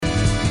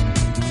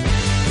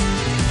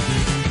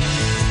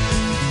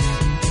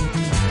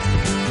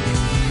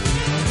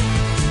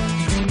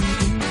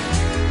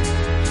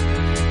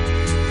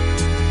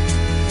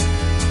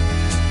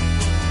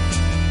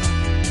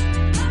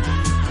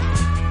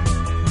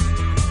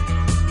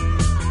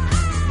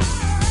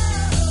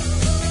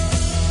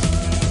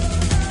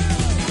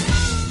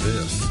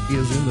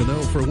the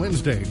Know for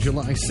Wednesday,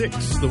 July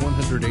 6th, the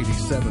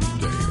 187th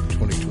day of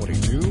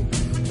 2022.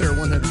 There are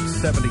 178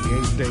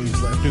 days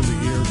left in the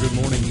year. Good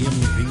morning,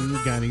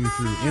 MD, guiding you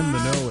through In the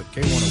Know at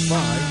K105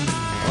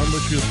 on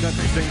Litchfield's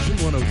Country Station,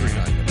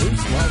 103.9 The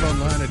Moose. Live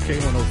online at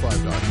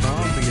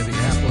K105.com via the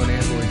Apple and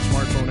Android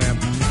smartphone app,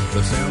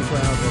 the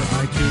SoundCloud or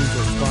iTunes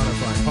or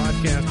Spotify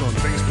podcast, on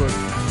Facebook,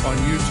 on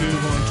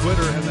YouTube, on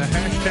Twitter, and the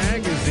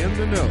hashtag is In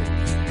the Know.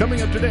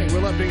 Coming up today,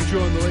 we'll update you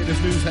on the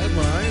latest news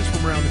headlines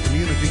from around the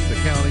community, the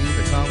county,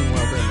 the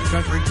Commonwealth, and the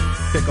country.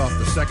 Kick off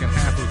the second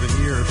half of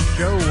the year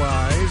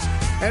show-wise,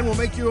 and we'll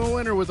make you a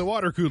winner with a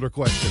water cooler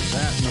question.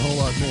 That and a whole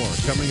lot more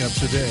coming up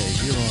today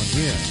here on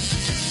In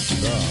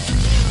the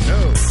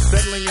Know.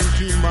 Settling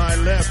into my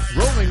left,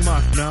 rolling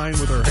Mach 9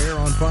 with her hair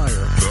on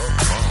fire,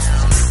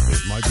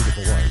 is my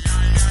beautiful wife,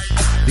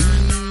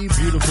 the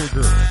beautiful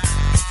girl.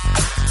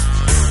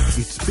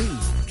 It's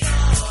Paige.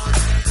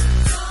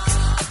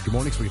 Good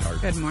morning,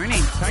 sweetheart. Good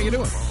morning. How you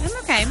doing? I'm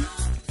okay.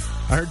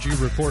 I heard you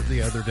report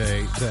the other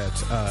day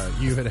that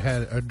you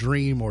had a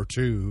dream or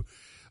two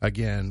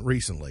again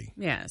recently.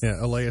 Yes.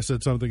 Yeah, Alea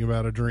said something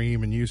about a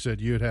dream, and you said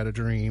you had a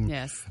dream.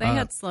 Yes. They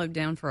had slowed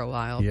down for a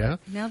while. Yeah?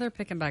 But now they're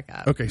picking back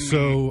up. Okay,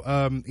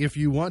 so if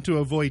you want to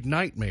avoid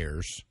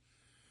nightmares,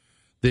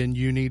 then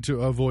you need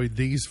to avoid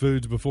these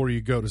foods before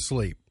you go to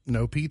sleep.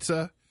 No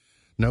pizza,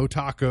 no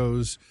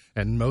tacos,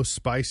 and most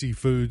spicy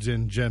foods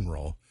in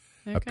general.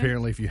 Okay.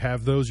 Apparently, if you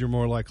have those, you're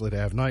more likely to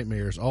have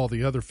nightmares. All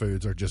the other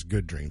foods are just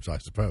good dreams, I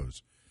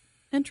suppose.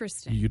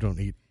 Interesting. You don't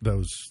eat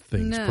those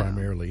things No.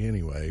 primarily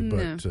anyway,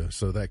 but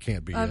so that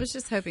can't be I it. was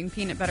just hoping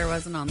peanut butter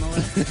wasn't on the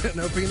list.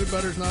 No, peanut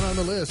butter's not on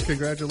the list.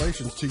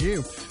 Congratulations to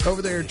you.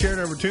 Over there, chair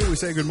number 2, we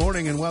say good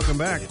morning and welcome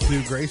back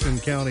to Grayson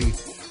County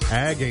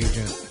Ag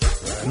Agent,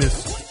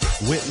 Miss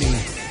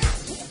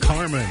Whitney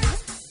Carmen.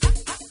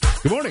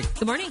 Good morning.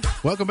 Good morning.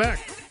 Welcome back.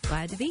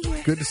 Glad to be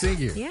here. Good to see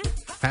you. Yeah.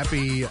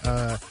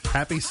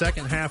 Happy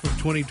second half of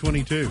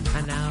 2022.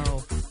 I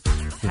know.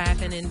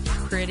 Happening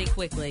pretty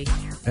quickly.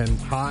 And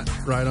hot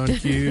right on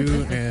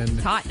cue. And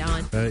It's hot,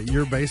 Don.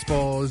 your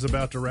baseball is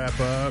about to wrap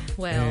up.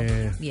 Well,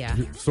 and yeah.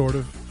 Sort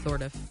of.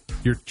 Sort of.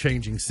 You're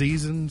changing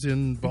seasons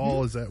in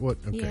ball. Is that what?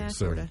 Okay, Yeah,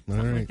 so, sort of. all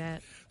Something right. like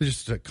that. It's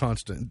just a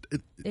constant.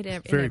 It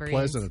very never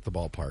pleasant ends. at the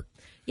ballpark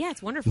Yeah,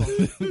 it's wonderful.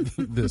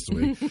 this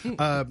week.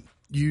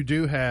 You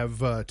do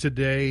have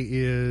today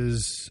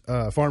is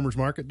Farmers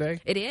Market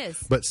Day. It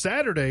is. But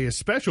Saturday is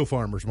Special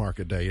Farmers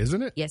Market Day,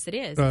 isn't it? Yes, it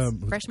is.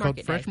 called Fresh Market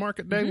Day. Fresh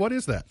Market Day. What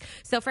is that?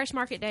 So Fresh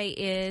Market Day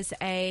is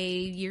a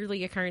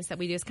yearly occurrence that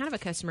we do. It's kind of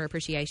a customer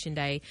appreciation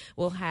day.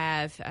 We'll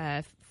have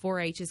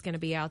 4-H is going to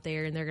be out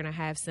there, and they're going to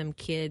have some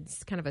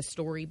kids, kind of a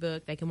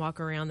storybook. They can walk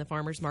around the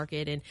farmers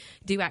market and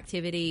do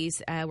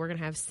activities. We're going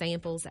to have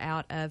samples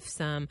out of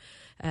some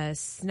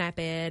Snap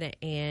Ed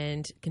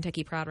and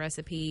Kentucky Proud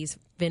recipes.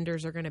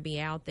 Vendors are going to be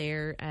out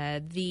there.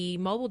 The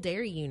mobile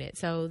dairy unit,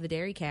 so the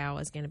dairy cow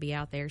is going to be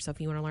out there. So if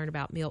you want to learn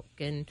about milk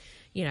and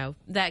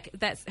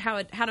that's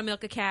how to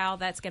milk a cow,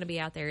 that's going to be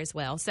out there as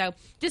well. So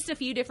just a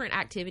few different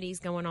activities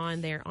going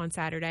on there on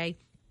Saturday.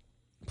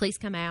 Please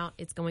come out.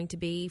 It's going to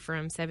be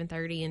from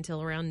 7:30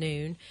 until around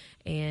noon,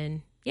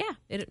 and yeah,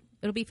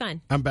 it'll be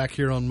fun. I'm back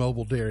here on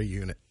mobile dairy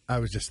unit. I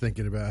was just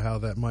thinking about how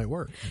that might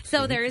work.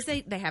 So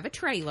they have a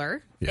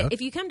trailer. Yeah. If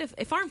you come to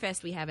Farm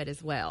Fest, we have it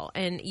as well.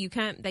 And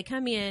they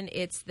come in.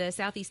 It's the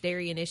Southeast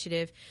Dairy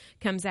Initiative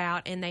comes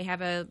out, and they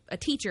have a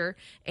teacher,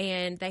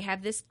 and they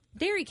have this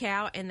dairy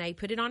cow, and they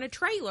put it on a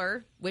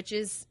trailer, which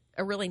is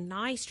a really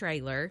nice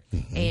trailer,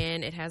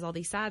 and it has all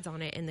these sides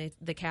on it, and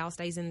the cow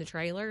stays in the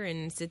trailer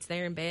and sits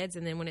there in beds,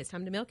 and then when it's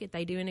time to milk it,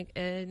 they do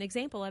an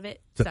example of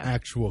it. It's an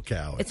actual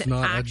cow. It's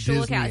not an actual a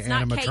Disney cow. It's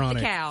not Kate the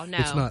animatronic. cow. No,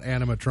 It's not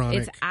animatronic.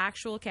 It's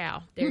actual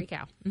cow, dairy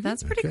cow.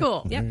 That's pretty Okay.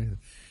 cool. Yep.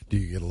 Do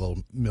you get a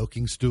little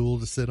milking stool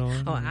to sit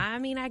on? Oh, I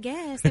mean, I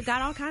guess they've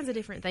got all kinds of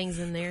different things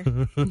in there.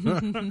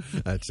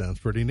 That sounds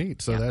pretty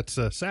neat. So Yeah.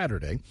 that's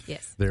Saturday.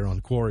 Yes. There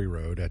on Quarry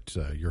Road at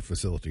your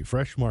facility.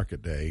 Fresh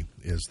Market Day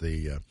is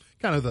the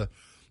kind of the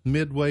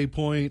midway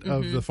point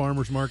of the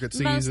farmers market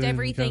season. Most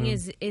everything kind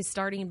of. is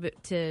starting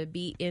to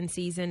be in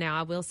season now.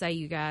 I will say,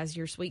 you guys,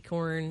 your sweet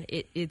corn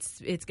it's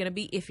going to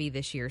be iffy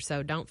this year.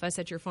 So don't fuss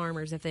at your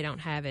farmers if they don't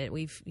have it.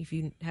 If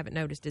you haven't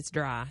noticed, it's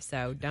dry.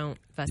 So don't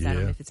fuss at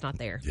them if it's not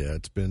there. Yeah,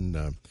 it's been,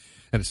 and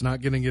it's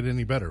not going to get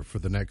any better for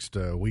the next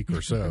week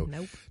or so.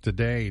 Nope.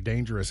 Today,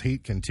 dangerous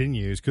heat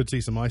continues. Could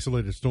see some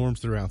isolated storms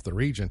throughout the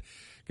region.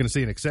 Going to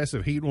see an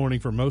excessive heat warning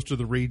for most of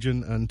the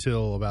region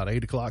until about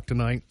 8 o'clock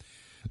tonight.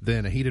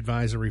 Then a heat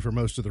advisory for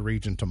most of the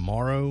region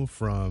tomorrow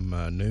from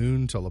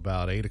noon till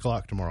about 8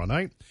 o'clock tomorrow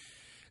night.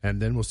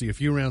 And then we'll see a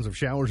few rounds of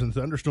showers and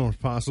thunderstorms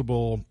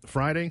possible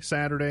Friday,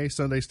 Saturday,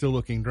 Sunday still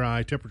looking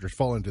dry. Temperatures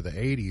fall into the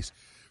 80s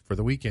for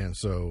the weekend,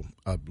 so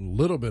a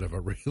little bit of a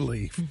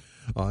relief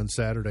on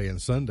Saturday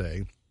and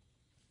Sunday.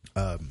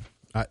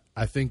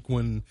 I think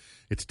when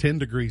it's 10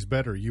 degrees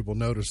better, you'll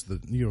notice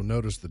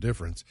the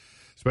difference,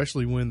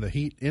 especially when the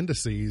heat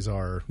indices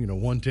are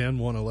 110,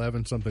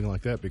 111, something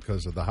like that,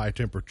 because of the high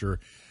temperature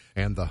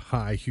and the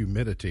high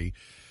humidity.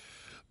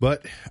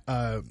 But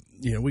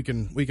we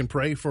can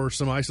pray for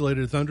some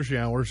isolated thunder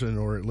showers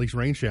or at least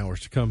rain showers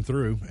to come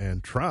through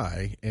and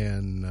try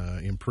and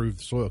improve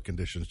the soil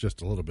conditions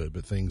just a little bit.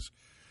 But things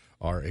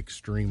are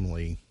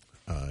extremely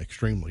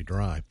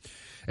dry.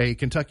 A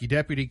Kentucky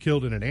deputy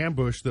killed in an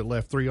ambush that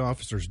left 3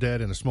 officers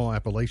dead in a small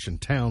Appalachian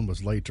town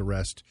was laid to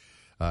rest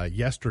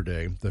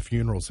yesterday. The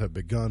funerals have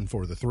begun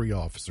for the 3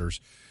 officers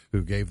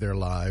who gave their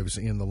lives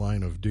in the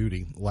line of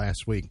duty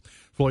last week.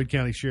 Floyd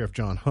County Sheriff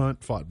John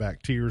Hunt fought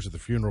back tears at the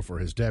funeral for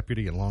his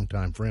deputy and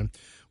longtime friend,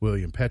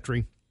 William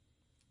Petrie,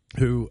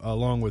 who,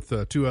 along with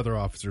 2 other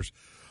officers,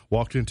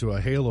 walked into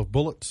a hail of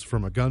bullets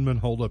from a gunman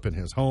holed up in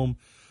his home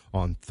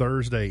on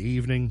Thursday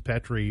evening.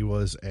 Petrie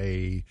was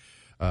a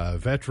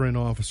veteran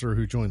officer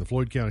who joined the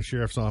Floyd County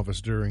Sheriff's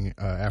Office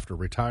after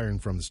retiring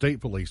from the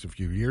state police a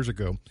few years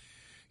ago.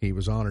 He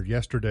was honored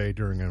yesterday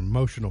during an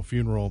emotional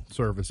funeral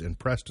service in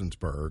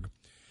Prestonsburg.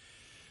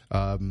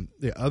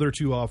 The other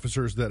 2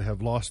 officers that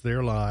have lost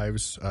their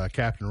lives,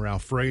 Captain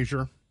Ralph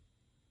Frazier,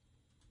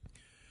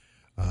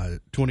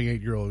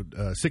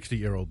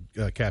 60-year-old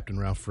Captain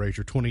Ralph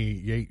Frazier,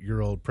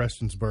 28-year-old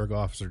Prestonsburg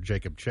officer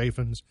Jacob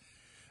Chaffins,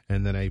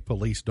 and then a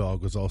police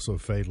dog was also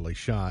fatally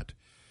shot.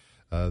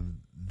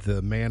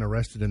 The man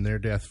arrested in their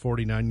death,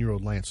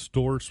 49-year-old Lance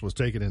Storrs, was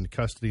taken into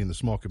custody in the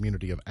small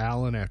community of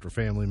Allen after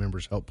family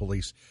members helped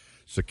police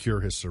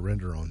secure his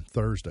surrender on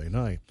Thursday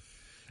night.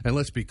 And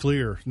let's be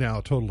clear, now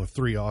a total of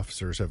 3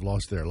 officers have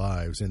lost their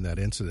lives in that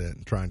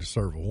incident trying to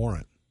serve a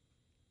warrant.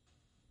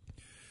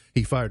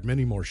 He fired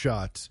many more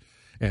shots,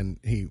 and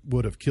he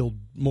would have killed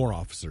more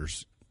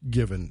officers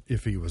given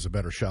if he was a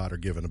better shot or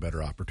given a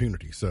better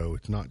opportunity. So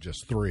it's not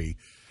just 3.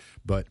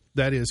 But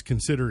that is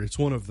considered, it's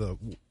one of the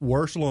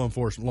worst law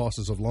enforcement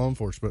losses of law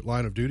enforcement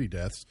line of duty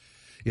deaths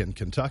in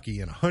Kentucky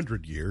in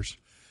 100 years,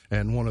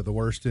 and one of the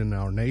worst in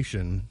our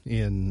nation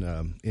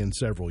in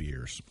several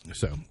years.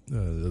 So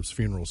those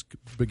funerals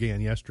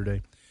began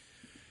yesterday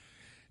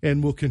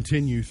and will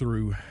continue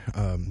through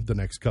the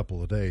next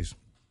couple of days.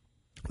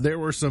 There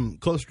were some,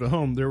 closer to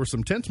home, there were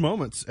some tense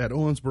moments at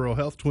Owensboro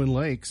Health Twin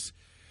Lakes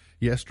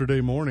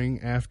yesterday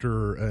morning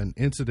after an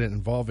incident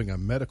involving a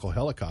medical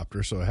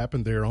helicopter. So it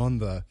happened there on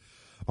the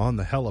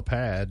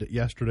helipad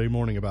yesterday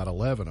morning about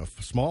 11. A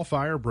small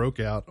fire broke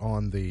out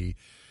on the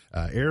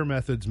Air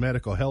Methods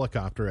medical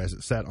helicopter as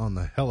it sat on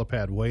the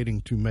helipad waiting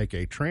to make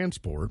a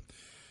transport.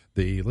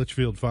 The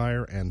Litchfield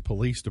Fire and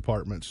police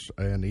departments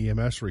and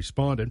EMS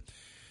responded.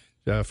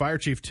 Fire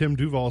Chief Tim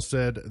Duval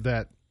said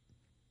that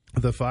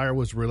the fire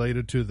was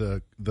related to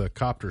the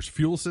copter's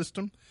fuel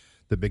system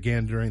that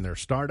began during their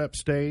startup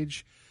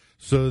stage.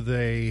 So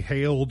they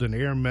hailed an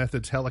Air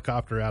Methods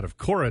helicopter out of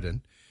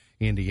Corydon,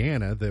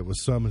 Indiana, that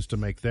was summoned to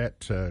make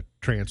that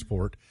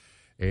transport.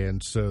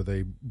 And so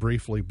they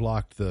briefly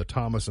blocked the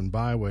Thomas and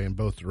Byway in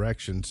both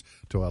directions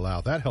to allow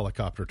that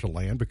helicopter to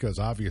land, because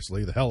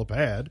obviously the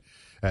helipad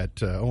at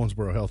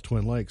Owensboro Health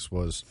Twin Lakes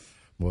was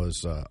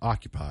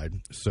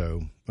occupied.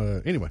 So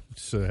anyway,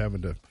 so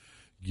having to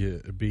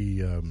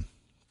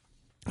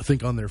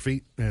think on their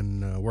feet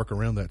and work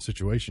around that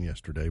situation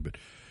yesterday, but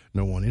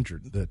no one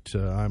injured that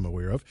I'm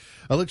aware of.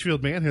 A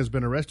Litchfield man has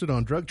been arrested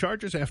on drug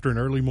charges after an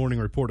early morning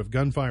report of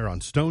gunfire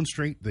on Stone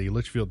Street. The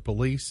Litchfield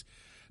Police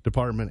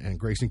Department and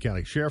Grayson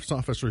County Sheriff's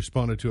Office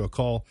responded to a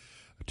call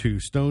to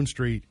Stone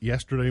Street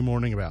yesterday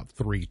morning about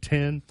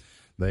 3:10.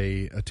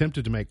 They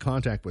attempted to make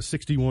contact with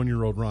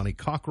 61-year-old Ronnie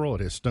Cockrell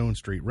at his Stone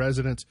Street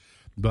residence,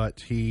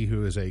 but he,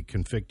 who is a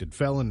convicted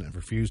felon,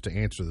 refused to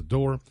answer the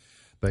door.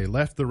 They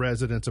left the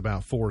residence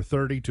about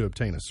 4:30 to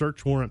obtain a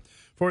search warrant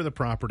for the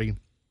property,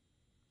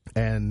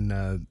 and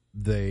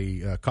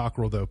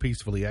Cockrell, though,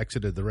 peacefully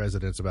exited the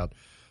residence about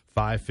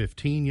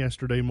 5:15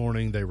 yesterday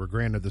morning. They were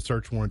granted the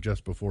search warrant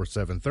just before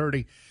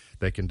 7:30.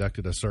 They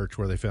conducted a search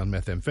where they found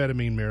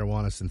methamphetamine,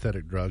 marijuana,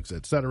 synthetic drugs,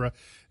 etc.,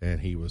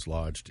 and he was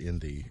lodged in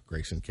the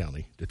Grayson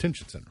County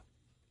Detention Center.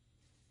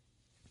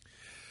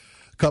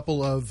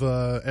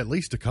 At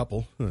least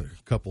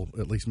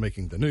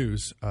making the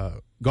news,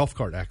 golf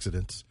cart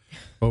accidents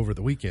over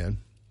the weekend.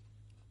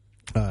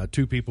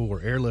 2 people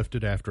were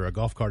airlifted after a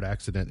golf cart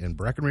accident in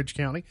Breckinridge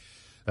County.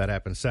 That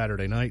happened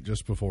Saturday night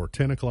just before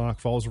 10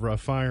 o'clock. Falls of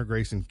Rough Fire,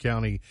 Grayson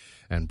County,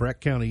 and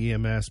Breck County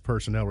EMS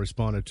personnel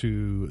responded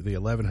to the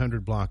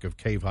 1100 block of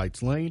Cave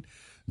Heights Lane,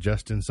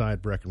 just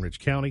inside Breckinridge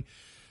County.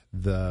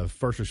 The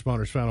first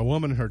responders found a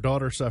woman and her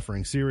daughter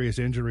suffering serious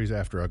injuries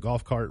after a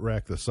golf cart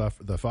wreck.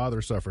 The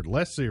father suffered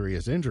less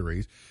serious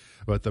injuries,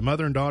 but the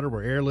mother and daughter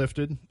were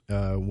airlifted,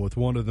 with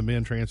one of the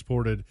men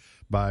transported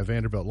by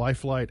Vanderbilt Life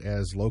Flight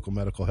as local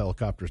medical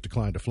helicopters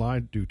declined to fly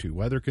due to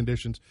weather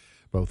conditions.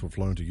 Both were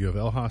flown to U of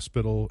L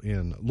Hospital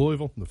in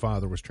Louisville. The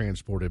father was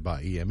transported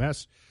by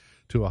EMS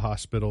to a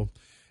hospital.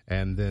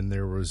 And then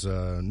there was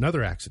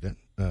another accident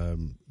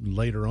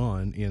later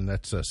on,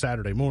 that's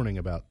Saturday morning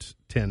about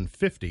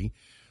 10:50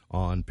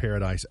 on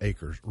Paradise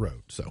Acres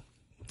Road. So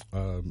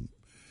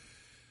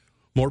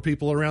more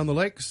people around the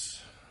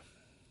lakes.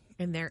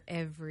 And they're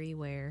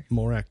everywhere.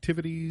 More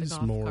activities. The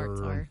golf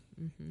carts are.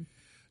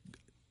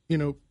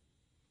 Mm-hmm.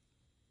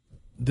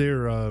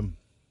 They're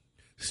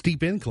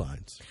steep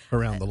inclines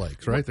around the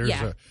lakes, right? There's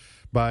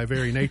by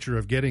very nature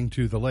of getting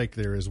to the lake,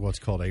 there is what's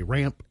called a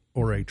ramp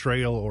or a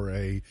trail or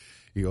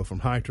you go from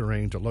high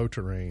terrain to low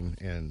terrain,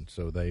 and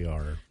so they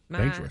are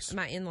dangerous.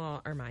 My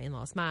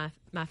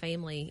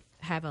family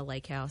have a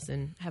lake house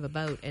and have a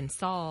boat, and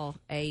saw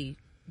a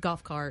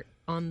golf cart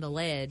on the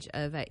ledge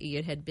of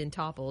it had been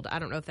toppled. I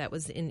don't know if that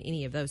was in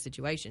any of those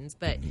situations,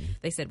 but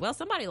they said, well,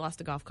 somebody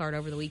lost a golf cart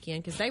over the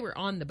weekend because they were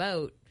on the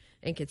boat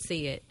and could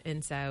see it,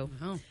 and so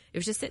it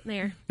was just sitting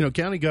there.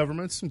 County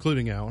governments,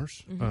 including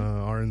ours,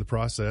 are in the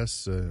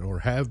process or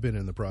have been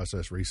in the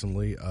process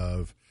recently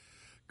of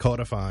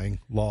codifying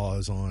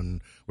laws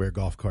on where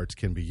golf carts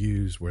can be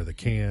used, where they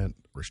can't,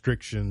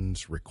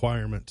 restrictions,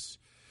 requirements,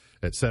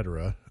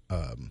 etc.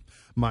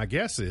 My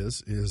guess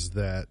is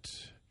that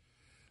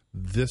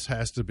this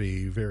has to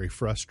be very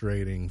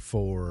frustrating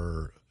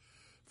for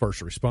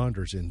first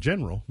responders in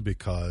general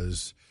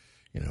because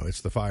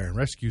it's the fire and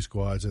rescue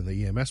squads and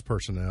the EMS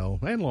personnel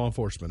and law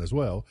enforcement as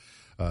well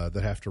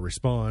that have to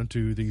respond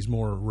to these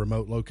more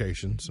remote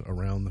locations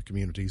around the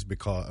communities,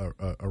 because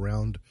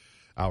around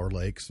our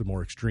lakes, the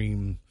more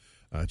extreme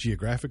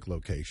geographic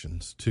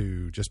locations,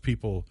 to just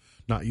people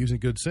not using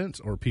good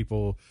sense or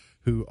people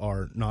who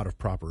are not of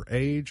proper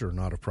age or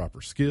not of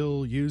proper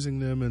skill using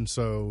them. And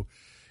so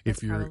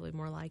That's probably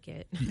more like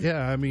it.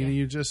 Yeah, I mean,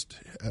 you just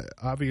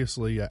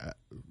obviously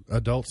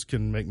adults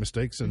can make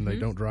mistakes and they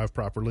don't drive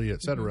properly,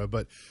 et cetera.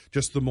 But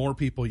just the more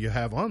people you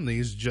have on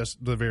these,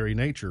 just the very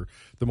nature,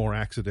 the more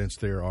accidents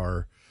there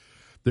are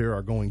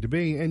going to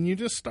be, and you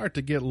just start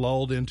to get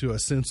lulled into a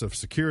sense of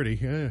security.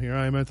 Here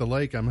I am at the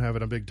lake. I'm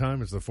having a big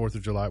time. It's the 4th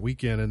of July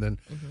weekend, and then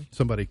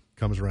somebody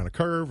comes around a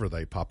curve, or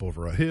they pop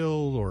over a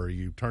hill, or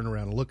you turn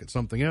around and look at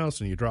something else,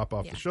 and you drop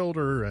off the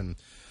shoulder, and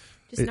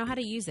just know how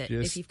to use it.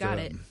 If you've got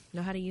it,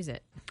 know how to use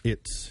it.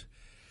 It's,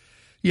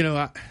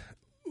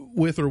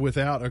 with or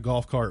without a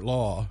golf cart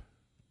law,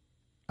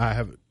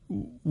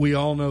 we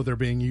all know they're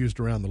being used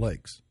around the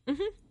lakes.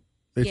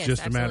 It's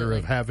just a matter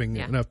of having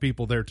enough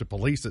people there to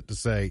police it, to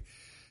say,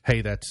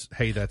 hey, that's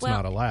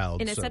not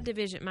allowed. In a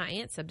subdivision, my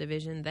aunt's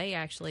subdivision, they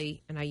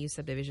actually, and I use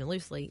subdivision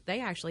loosely,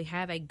 they actually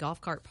have a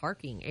golf cart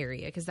parking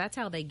area because that's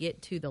how they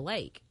get to the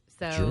lake.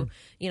 So,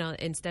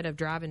 instead of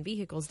driving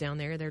vehicles down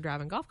there, they're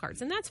driving golf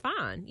carts, and that's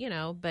fine,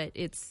 but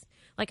it's,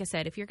 like I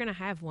said, if you're going to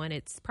have one,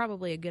 it's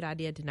probably a good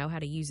idea to know how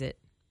to use it.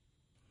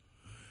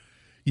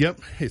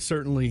 Yep, it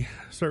certainly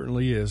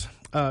is.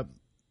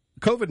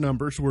 COVID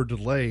numbers were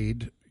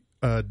delayed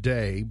a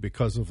day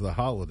because of the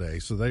holiday,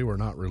 so they were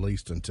not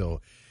released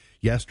until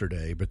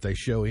yesterday, but they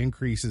show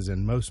increases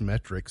in most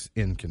metrics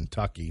in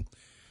Kentucky.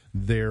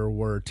 There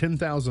were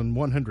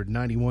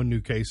 10,191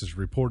 new cases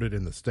reported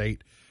in the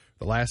state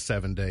the last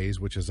 7 days,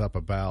 which is up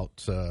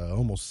about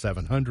almost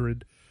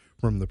 700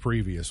 from the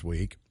previous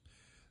week.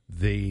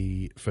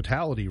 The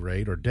fatality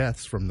rate, or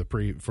deaths from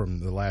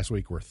the last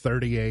week, were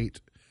 38.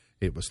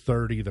 It was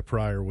 30 the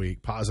prior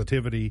week.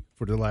 Positivity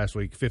for the last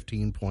week,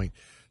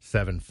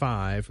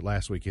 15.75.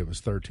 Last week it was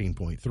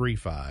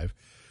 13.35.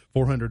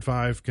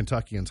 405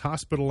 Kentuckians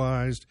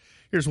hospitalized.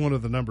 Here's one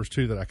of the numbers,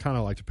 too, that I kind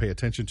of like to pay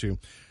attention to.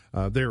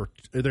 There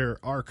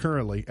are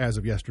currently, as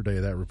of yesterday,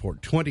 that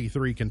report,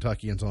 23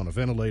 Kentuckians on a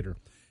ventilator,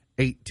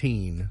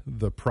 18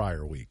 the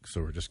prior week. So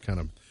we're just kind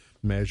of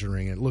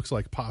measuring. It looks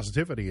like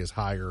positivity is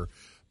higher.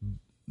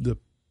 The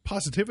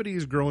positivity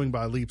is growing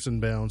by leaps and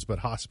bounds, but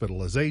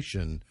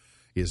hospitalization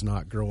is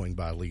not growing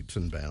by leaps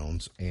and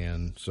bounds.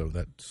 And so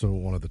that's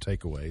one of the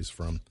takeaways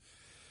from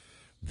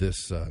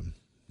this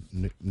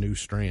new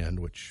strand,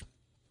 which,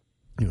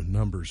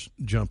 numbers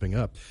jumping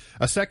up.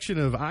 A section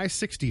of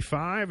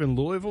I-65 in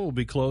Louisville will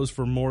be closed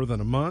for more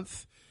than a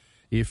month.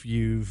 If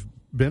you've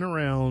been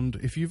around,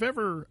 if you've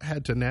ever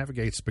had to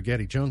navigate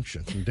Spaghetti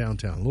Junction in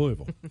downtown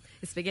Louisville.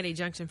 It's Spaghetti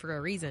Junction for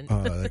a reason.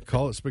 They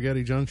call it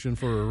Spaghetti Junction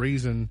for a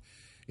reason.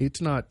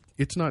 It's not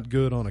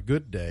good on a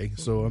good day,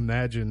 so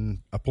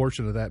imagine a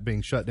portion of that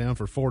being shut down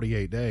for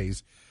 48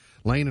 days.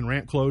 Lane and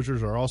ramp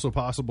closures are also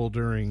possible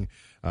during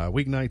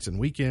weeknights and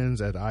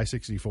weekends at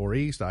I-64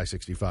 East,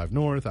 I-65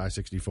 North,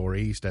 I-64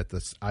 East at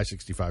the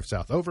I-65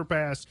 South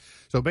overpass.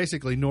 So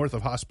basically north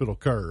of Hospital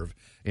Curve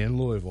in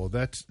Louisville.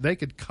 They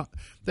could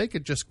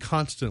just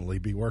constantly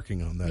be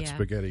working on that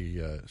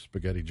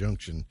Spaghetti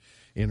Junction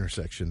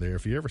intersection there.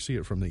 If you ever see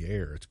it from the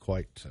air, it's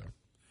quite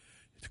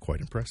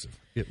impressive.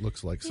 It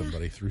looks like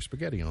somebody threw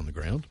spaghetti on the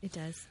ground. It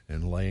does.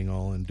 And laying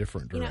all in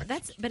different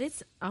directions. But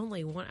it's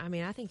only one. I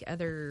mean, I think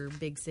other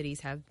big cities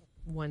have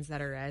ones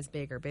that are as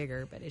big or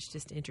bigger, but it's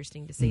just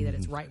interesting to see that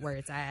it's right where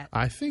it's at.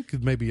 I think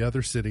maybe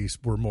other cities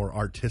were more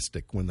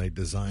artistic when they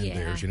designed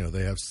theirs.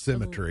 They have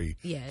symmetry.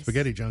 Yes.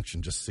 Spaghetti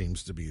Junction just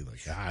seems to be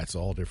like, it's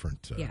all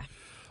different.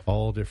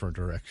 All different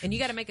directions. And you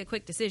got to make a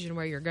quick decision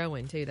where you're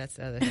going, too. That's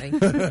the other thing.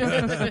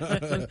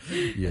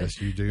 Yes,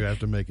 you do have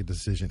to make a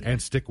decision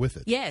and stick with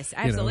it. Yes,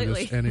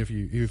 absolutely. And if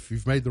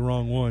you've made the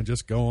wrong one,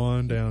 just go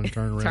on down and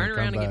turn around. Turn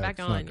around and get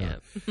back on.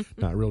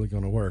 Not really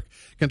going to work.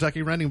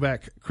 Kentucky running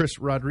back Chris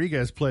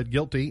Rodriguez pled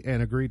guilty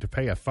and agreed to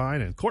pay a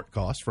fine and court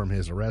costs from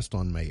his arrest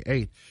on May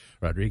 8th.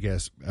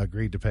 Rodriguez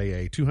agreed to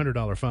pay a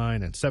 $200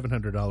 fine and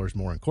 $700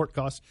 more in court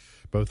costs,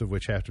 both of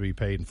which have to be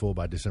paid in full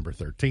by December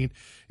 13th.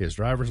 His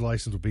driver's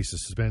license will be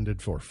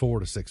suspended for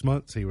 4 to 6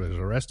 months. He was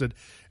arrested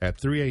at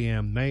 3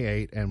 a.m. May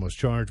 8 and was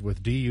charged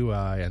with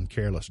DUI and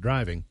careless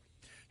driving.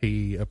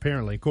 He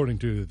apparently, according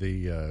to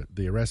the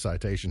arrest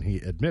citation, he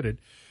admitted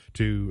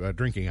to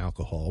drinking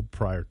alcohol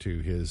prior to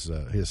his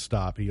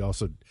stop. He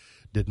also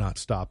did not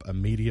stop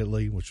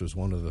immediately, which was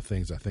one of the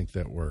things I think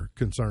that were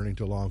concerning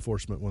to law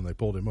enforcement when they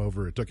pulled him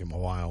over. It took him a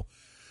while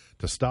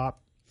to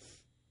stop.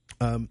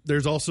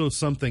 There's also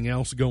something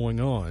else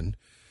going on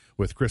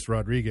with Chris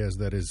Rodriguez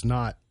that is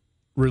not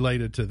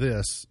related to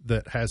this,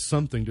 that has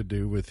something to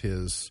do with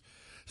his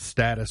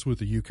status with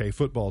the UK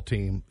football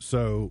team.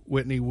 So,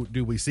 Whitney,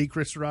 do we see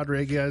Chris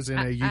Rodriguez in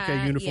a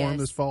UK uniform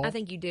this fall? I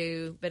think you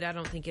do, but I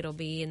don't think it'll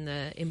be in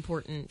the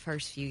important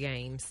first few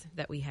games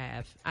that we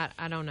have.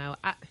 I don't know.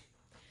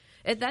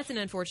 That's an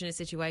unfortunate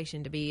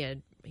situation to be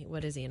an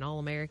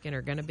All-American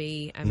or going to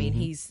be? I mean,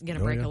 he's going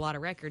to break a lot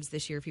of records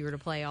this year if he were to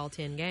play all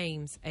 10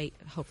 games, 8,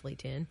 hopefully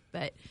 10.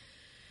 But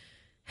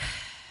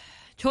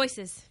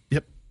choices.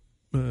 Yep.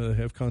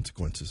 Have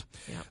consequences.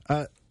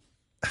 Yep.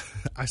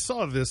 I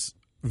saw this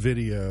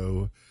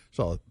video,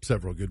 saw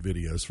several good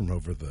videos from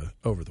over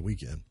the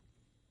weekend.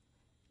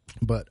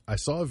 But I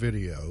saw a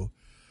video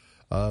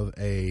of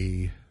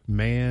a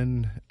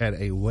man at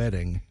a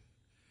wedding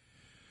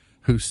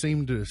who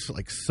seemed to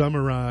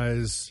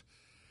summarize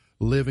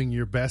living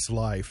your best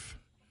life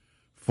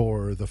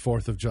for the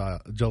 4th of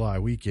July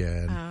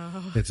weekend.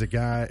 Oh. It's a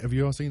guy. Have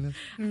you all seen this?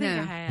 No.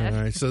 I have.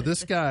 All right. So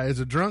this guy is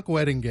a drunk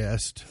wedding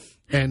guest,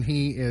 and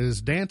he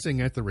is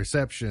dancing at the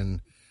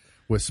reception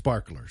with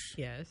sparklers.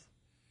 Yes.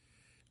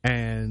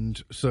 And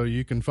so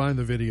you can find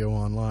the video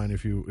online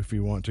if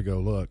you want to go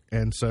look.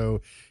 And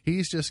so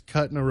he's just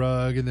cutting a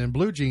rug, and then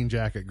Blue Jean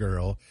Jacket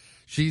Girl,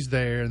 she's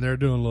there, and they're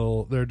doing a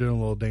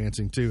little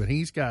dancing too. And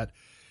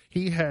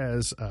he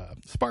has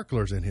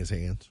sparklers in his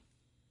hands.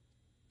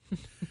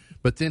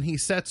 But then he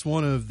sets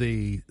one of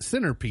the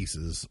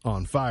centerpieces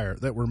on fire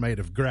that were made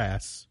of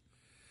grass,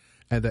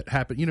 and that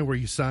happened. Where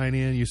you sign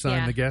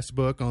the guest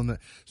book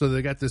so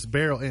they got this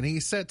barrel, and he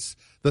sets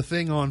the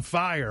thing on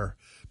fire.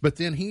 But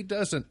then he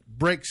doesn't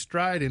break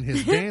stride in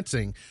his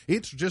dancing.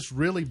 It's just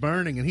really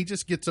burning, and he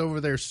just gets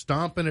over there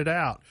stomping it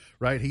out,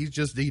 right? He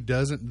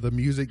doesn't, the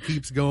music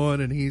keeps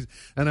going,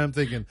 and I'm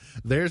thinking,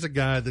 there's a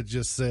guy that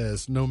just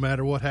says, no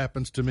matter what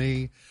happens to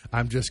me,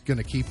 I'm just going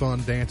to keep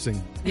on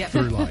dancing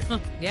through life.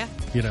 Yeah.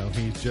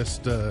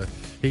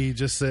 He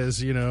just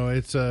says,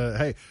 it's,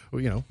 hey,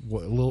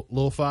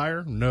 little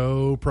fire,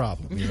 no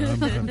problem.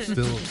 I'm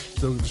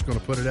still just going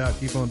to put it out,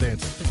 keep on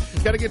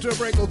dancing. Got to get to a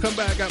break. We'll come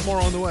back. Got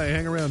more on the way.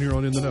 Hang around here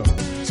on In the Know.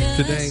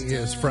 Today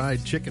is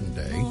Fried Chicken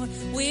Day.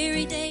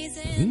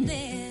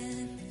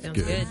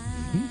 Sounds good.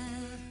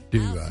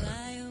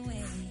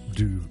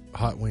 Do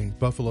hot wings,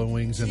 buffalo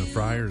wings in a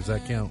fryer? Does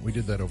that count? We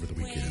did that over the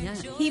weekend. Yeah.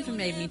 He even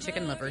made me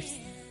chicken livers.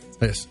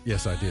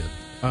 Yes, I did.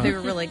 They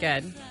were really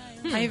good.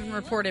 I even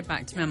reported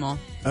back to Memo. Oh,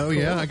 cool.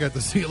 Yeah, I got the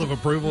seal of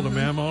approval to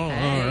Memo.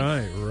 Hey. All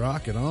right,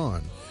 rock it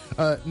on.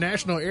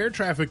 National Air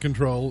Traffic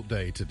Control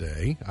Day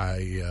today.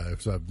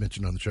 As I've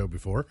mentioned on the show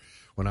before,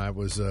 when I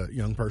was a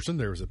young person,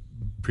 there was a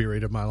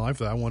period of my life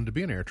that I wanted to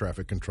be an air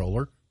traffic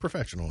controller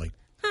professionally.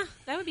 Huh,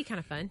 that would be kind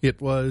of fun.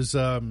 It was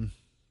a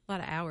lot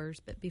of hours,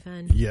 but it'd be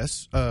fun.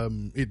 Yes.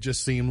 It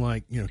just seemed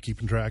like,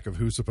 keeping track of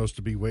who's supposed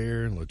to be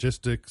where and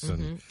logistics.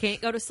 And can't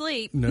go to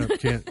sleep. No,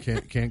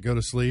 can't go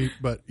to sleep.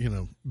 But,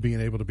 being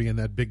able to be in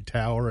that big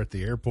tower at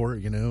the airport,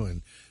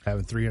 and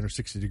having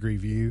 360-degree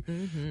view.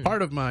 Mm-hmm.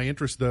 Part of my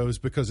interest, though, is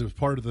because it was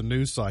part of the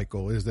news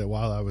cycle, is that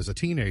while I was a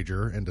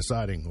teenager and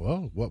deciding,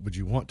 well, what would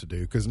you want to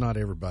do? Because not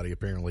everybody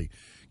apparently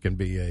can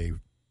be a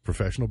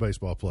professional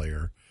baseball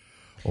player.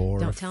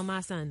 Don't tell my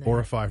son that.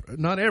 Or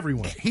not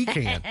everyone. He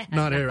can.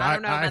 Not every. I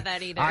don't know about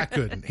that either. I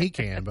couldn't. He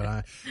can,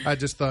 but I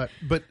just thought.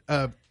 But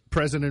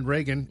President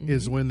Reagan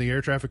is when the air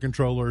traffic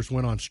controllers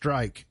went on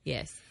strike.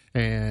 Yes.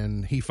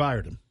 And he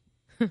fired them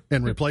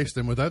and replaced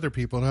them with other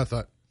people. And I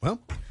thought, well,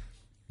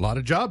 a lot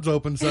of jobs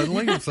open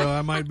suddenly, so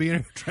I might be an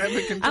air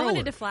traffic controller. I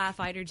wanted to fly a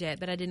fighter jet,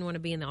 but I didn't want to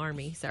be in the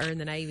Army or in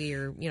the Navy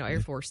or Air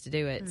Force to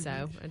do it.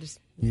 So I just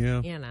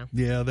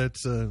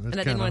that's and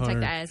I didn't want to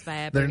take the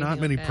ASVAB. There are not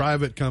many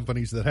private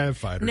companies that have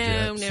fighter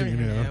jets.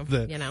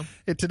 No.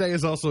 Today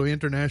is also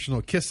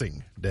International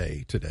Kissing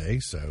Day today,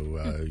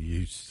 so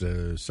you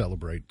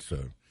celebrate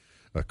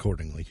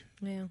accordingly.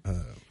 Well,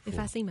 if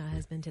I see my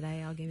husband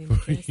today, I'll give him a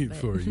kiss.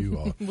 For you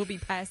all. We'll be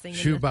passing.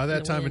 Shoot, by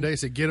that time of day,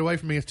 say, get away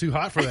from me. It's too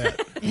hot for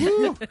that.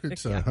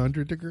 It's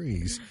 100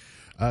 degrees.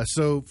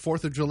 So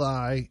 4th of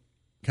July,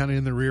 kind of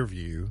in the rear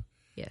view.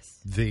 Yes.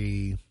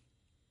 The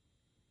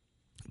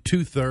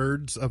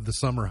 2/3 of the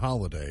summer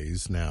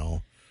holidays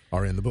now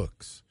are in the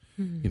books.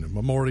 Mm-hmm.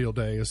 Memorial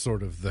Day is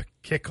sort of the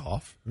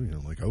kickoff.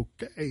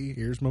 Okay,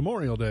 here's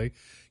Memorial Day,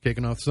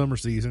 kicking off the summer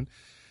season.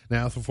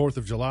 Now, for 4th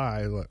of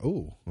July,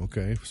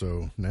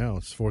 so now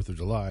it's 4th of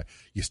July.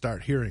 You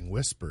start hearing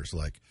whispers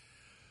like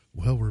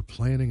Well, we're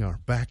planning our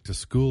back to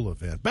school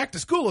event. Back to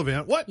school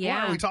event? What? Why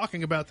Yeah. are we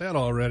talking about that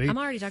already? I'm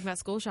already talking about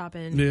school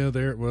shopping. Yeah,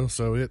 there. Well,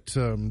 so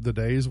the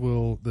days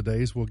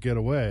will get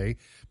away,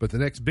 but the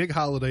next big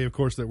holiday, of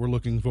course, that we're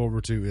looking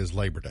forward to is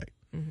Labor Day.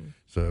 Mm-hmm.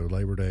 So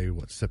Labor Day,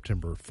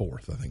 September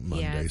 4th, I think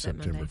Monday, it's that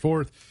September Monday.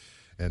 4th,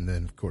 and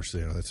then of course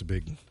that's a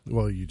big.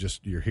 Well,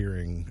 you're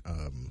hearing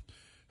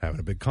having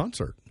a big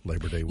concert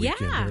Labor Day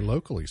weekend Yeah. here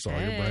locally. Sawyer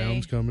Hey.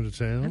 Brown's coming to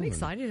town. I'm and-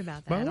 excited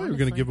about that. By the way, we're going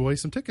to honestly. give away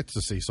some tickets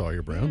to see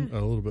Sawyer Brown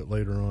a little bit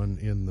later on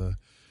in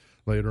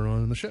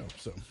the show.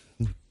 So,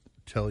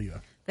 tell you.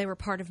 They were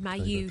part of my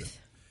you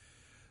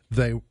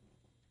about youth.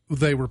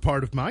 They were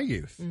part of my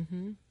youth.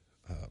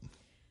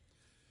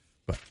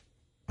 But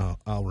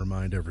I'll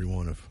remind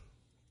everyone of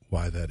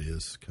why that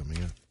is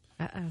coming up.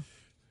 Uh-oh.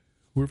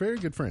 We're very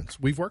good friends.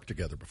 We've worked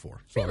together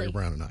before, Sawyer Really?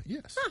 Brown and I.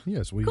 Yes,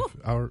 yes. We've cool.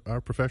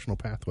 our professional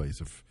pathways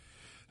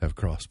have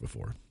crossed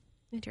before.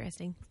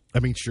 Interesting. I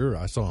mean, sure,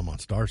 I saw him on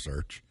Star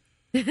Search.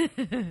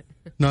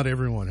 Not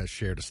everyone has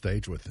shared a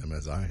stage with him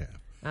as I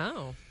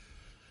have.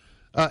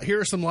 Oh.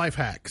 Here are some life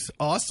hacks.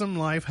 Awesome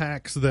life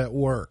hacks that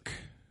work.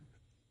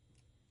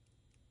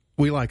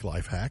 We like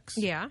life hacks.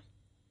 Yeah.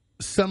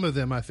 Some of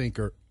them I think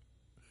are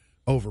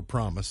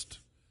overpromised.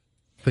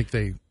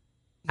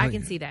 I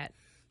can see that.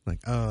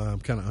 I'm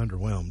kind of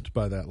underwhelmed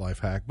by that life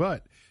hack.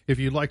 But if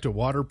you'd like to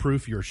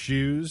waterproof your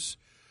shoes,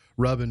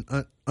 rub an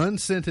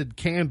unscented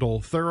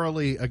candle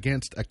thoroughly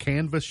against a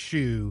canvas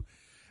shoe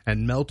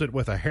and melt it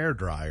with a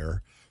hairdryer.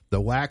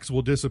 The wax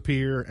will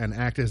disappear and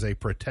act as a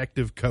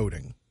protective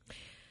coating.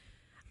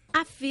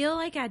 I feel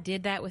like I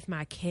did that with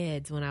my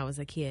kids when I was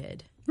a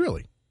kid.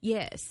 Really?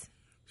 Yes.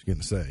 I was going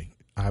to say,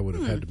 I would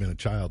have had to been a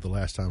child the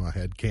last time I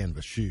had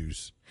canvas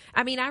shoes.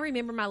 I mean, I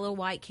remember my little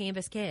white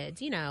canvas kids,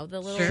 the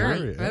little Sure.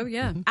 white. yeah. Oh,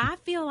 yeah. I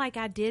feel like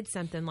I did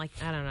something like,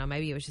 I don't know,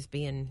 maybe it was just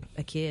being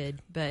a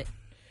kid, but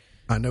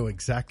I know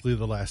exactly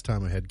the last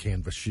time I had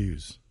canvas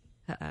shoes.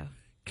 uh-oh.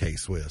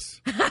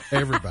 K-Swiss.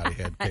 Everybody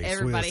had K-Swiss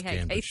Everybody had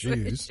canvas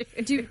K-Swiss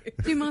shoes.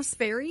 Do my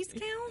Sperry's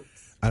count?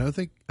 I don't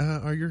think,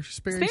 are your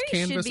Sperry's Sperry's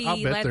should canvas? be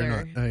I'll bet they're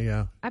leather. not.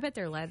 Yeah. I bet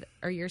they're leather.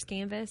 Are yours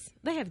canvas?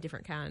 They have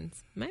different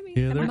kinds. Maybe.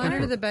 Yeah, they're Mine are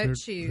different. the boat They're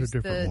shoes,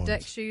 different the ones.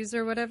 deck shoes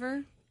or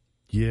whatever.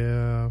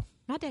 Yeah.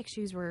 My deck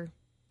shoes were,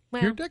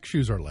 well, Your deck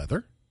shoes are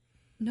leather.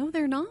 No,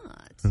 they're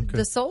not. Okay.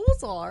 The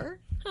soles are.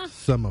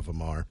 Some of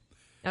them are.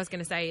 I was going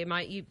to say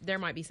there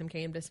might be some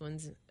canvas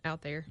ones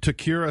out there. To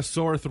cure a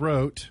sore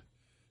throat,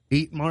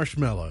 eat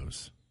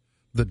marshmallows.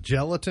 The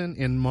gelatin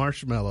in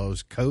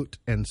marshmallows coat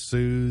and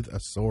soothe a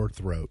sore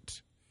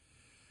throat.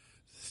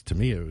 To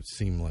me, it would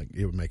seem like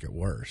it would make it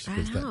worse I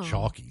because that know.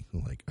 chalky,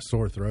 like a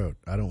sore throat.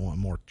 I don't want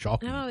more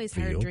chalky. I've always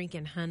feel. heard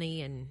drinking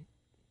honey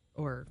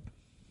or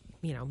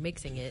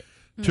mixing it.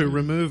 To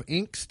remove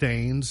ink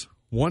stains,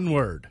 one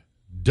word,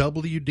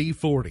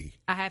 WD-40.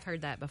 I have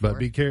heard that before. But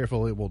be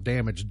careful, it will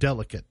damage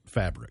delicate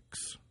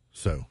fabrics.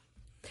 So,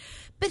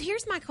 But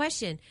here's my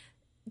question.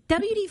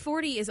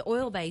 WD-40 is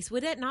oil-based.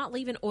 Would that not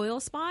leave an oil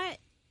spot?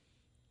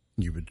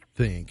 you would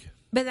think.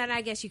 But then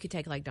I guess you could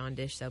take like Dawn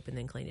dish soap and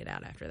then clean it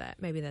out after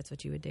that. Maybe that's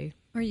what you would do.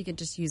 Or you could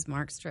just use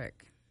Mark's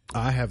trick.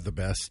 I have the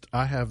best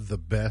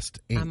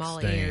ink I'm all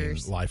stain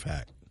ears. life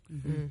hack.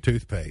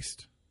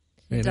 Toothpaste.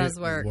 And does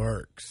work.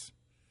 Works.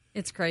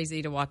 It's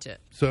crazy to watch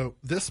it. So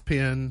this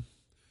pen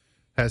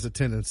has a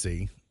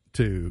tendency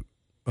to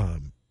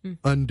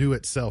undo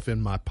itself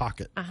in my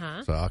pocket.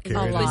 Uh-huh. So I'll Is it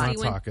carry it a in my twisty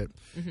one? pocket.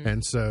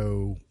 And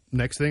so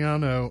next thing I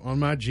know, on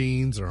my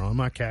jeans or on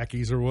my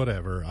khakis or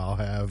whatever, I'll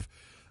have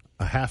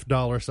a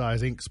 $50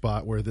 size ink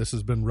spot where this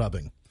has been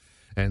rubbing.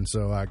 And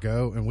so I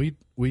go and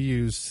we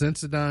use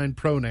Sensodyne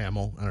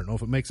Pronamel. I don't know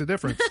if it makes a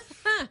difference.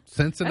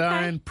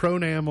 Sensodyne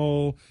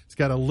Pronamel. It's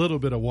got a little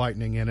bit of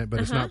whitening in it, but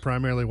it's not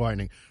primarily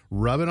whitening.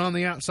 Rub it on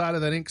the outside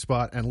of that ink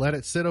spot and let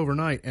it sit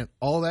overnight, and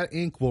all that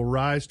ink will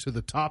rise to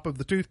the top of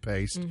the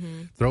toothpaste.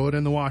 Throw it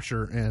in the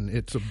washer, and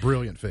it's a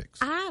brilliant fix.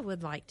 I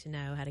would like to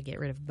know how to get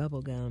rid of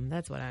bubble gum.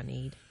 That's what I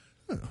need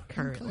I'm glad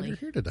currently. you're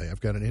here today.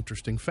 I've got an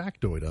interesting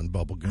factoid on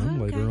bubble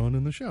gum Okay. later on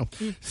in the show.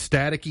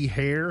 Staticky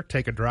hair,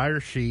 take a dryer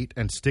sheet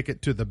and stick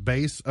it to the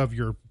base of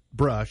your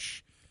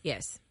brush.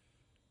 Yes.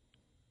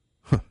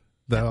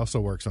 That also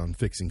works on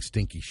fixing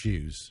stinky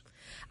shoes.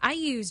 I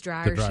use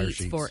dryer, dryer sheets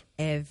sheets. for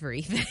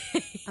everything.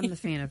 I'm the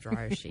fan of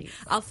dryer sheets.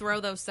 I'll throw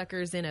those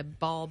suckers in a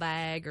ball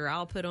bag, or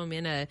I'll put them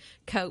in a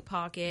coat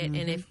pocket,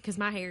 and because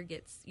my hair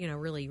gets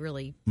really,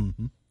 really,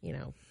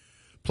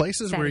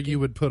 Places where Staticky. you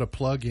would put a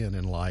plug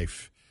in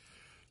life,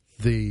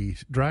 the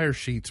dryer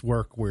sheets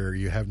work where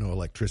you have no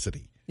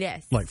electricity,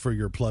 yes, like for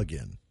your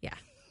plug-in. yeah,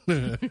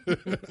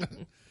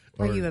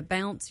 Are you a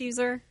bounce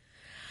user?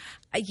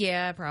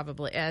 yeah,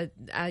 probably.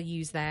 I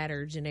use that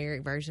or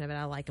generic version of it.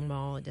 I like them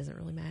all. It doesn't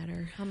really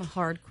matter. I'm a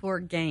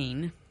hardcore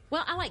Gain.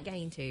 Well, I like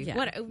Gain too. Yeah.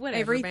 Whatever.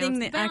 Everything Bounce-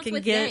 that I Bounce can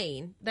with get-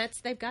 Gain.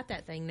 They've got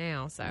that thing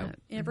now. So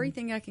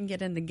Everything I can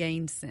get in the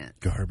Gain scent.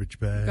 Garbage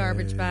bags.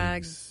 Garbage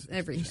bags,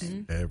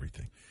 everything.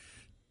 Everything.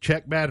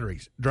 Check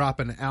batteries. Drop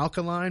an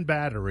alkaline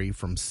battery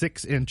from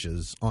 6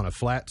 inches on a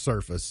flat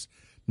surface,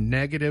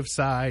 negative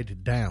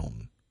side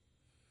down.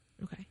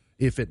 okay.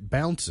 If it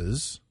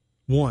bounces,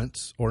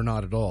 once or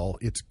not at all,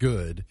 it's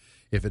good.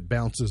 If it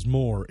bounces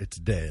more, it's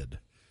dead.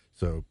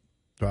 So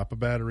drop a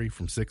battery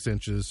from 6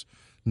 inches,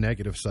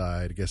 negative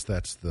side. I guess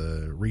that's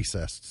the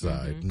recessed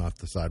side, not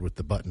the side with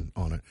the button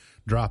on it.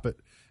 Drop it,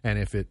 and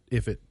if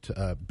it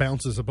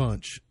bounces a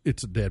bunch,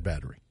 it's a dead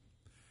battery.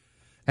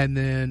 And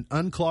then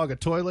unclog a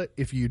toilet.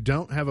 If you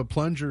don't have a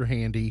plunger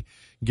handy,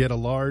 get a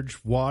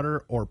large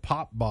water or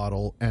pop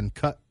bottle and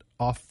cut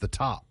off the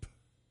top.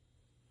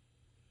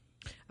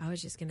 I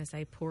was just going to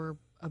say pour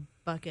a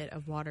bucket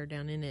of water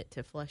down in it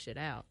to flush it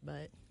out,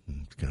 but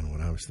It's kind of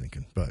what I was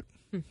thinking. But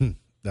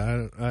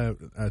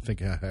I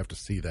think I have to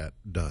see that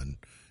done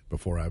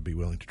before I'd be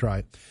willing to try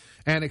it.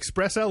 And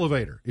express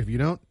elevator. If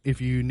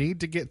you need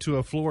to get to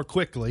a floor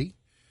quickly,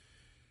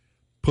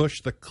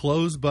 push the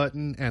close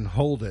button and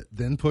hold it,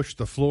 then push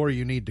the floor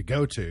you need to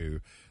go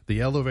to.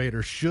 The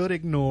elevator should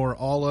ignore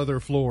all other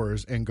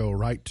floors and go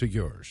right to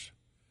yours.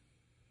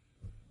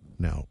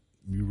 Now,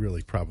 you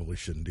really probably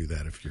shouldn't do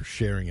that if you're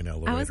sharing an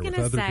elevator with other people.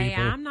 I was going to say,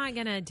 I'm not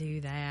going to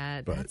do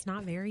that. But that's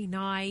not very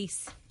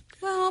nice.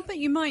 Well, but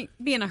you might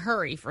be in a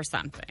hurry for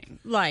something.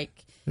 Like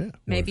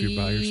maybe if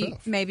you're by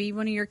yourself. Maybe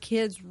one of your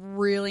kids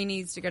really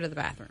needs to go to the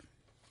bathroom.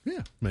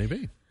 Yeah,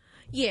 maybe.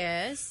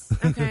 Yes.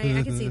 Okay,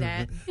 I can see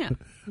that.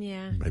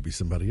 Yeah. Maybe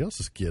somebody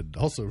else's kid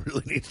also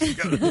really needs to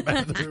go to the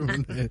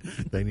bathroom and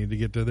they need to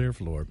get to their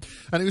floor.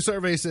 A new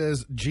survey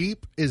says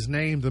Jeep is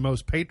named the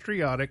most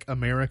patriotic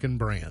American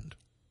brand.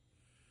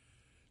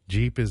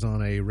 Jeep is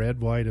on a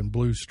red, white, and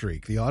blue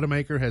streak. The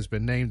automaker has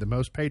been named the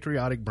most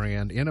patriotic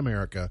brand in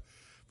America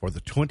for the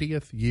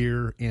 20th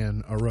year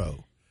in a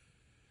row.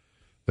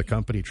 The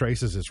company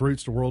traces its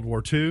roots to World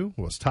War II,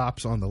 was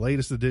tops on the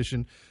latest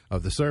edition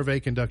of the survey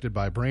conducted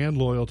by brand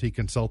loyalty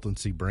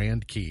consultancy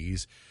Brand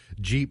Keys.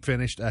 Jeep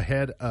finished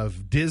ahead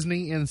of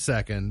Disney in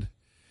second.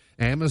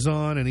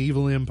 Amazon and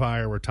Evil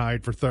Empire were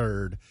tied for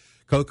third.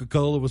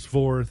 Coca-Cola was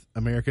fourth.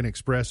 American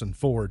Express and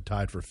Ford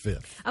tied for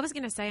fifth. I was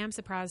going to say, I'm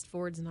surprised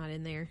Ford's not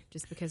in there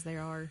just because they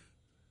are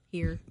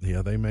here.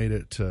 Yeah, they made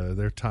it.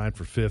 They're tied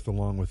for fifth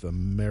along with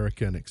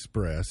American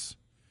Express.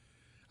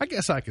 I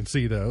guess I can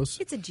see those.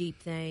 It's a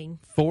Jeep thing.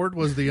 Ford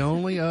was the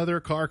only other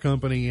car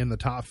company in the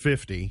top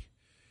 50.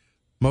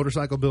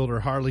 Motorcycle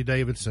builder Harley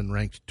Davidson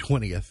ranked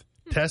 20th.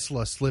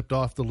 Tesla slipped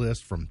off the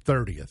list from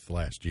 30th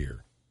last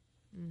year.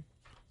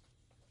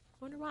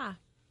 Wonder why.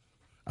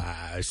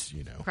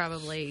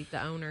 Probably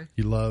the owner.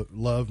 You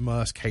love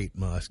Musk, hate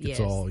Musk. It's Yes,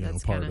 all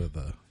part kinda... of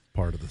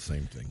the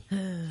same thing.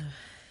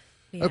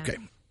 Yeah. Okay.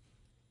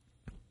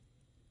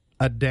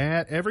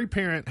 Every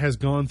parent has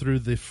gone through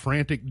the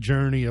frantic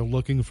journey of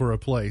looking for a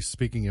place.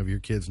 Speaking of your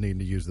kids needing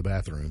to use the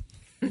bathroom,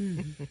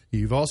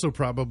 you've also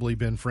probably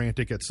been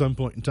frantic at some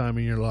point in time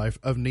in your life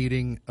of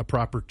needing a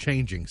proper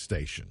changing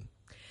station.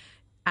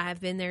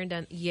 I've been there and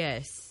done.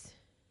 Yes.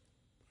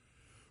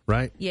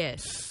 Right?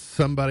 Yes.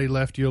 Somebody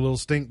left you a little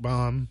stink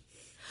bomb,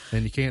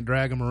 and you can't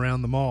drag them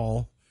around the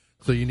mall,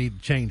 so you need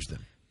to change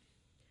them.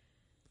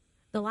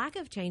 The lack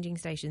of changing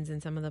stations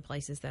in some of the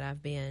places that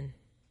I've been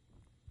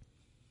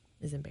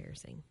is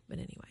embarrassing. But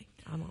anyway,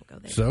 I won't go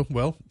there. So,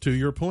 well, to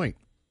your point,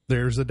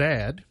 there's a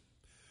dad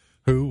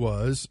who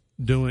was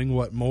doing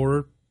what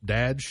more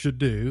dads should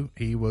do.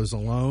 He was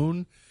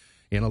alone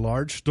in a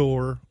large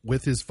store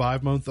with his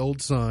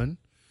 5-month-old son.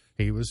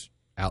 He was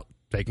out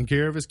taking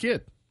care of his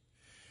kid.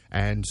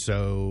 And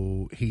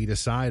so he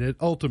decided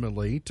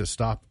ultimately to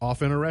stop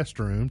off in a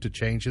restroom to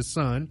change his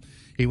son.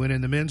 He went in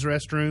the men's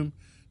restroom,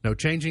 no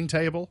changing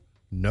table,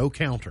 no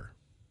counter.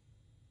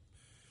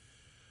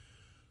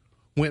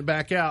 Went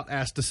back out,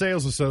 asked the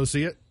sales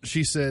associate.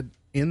 She said,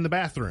 in the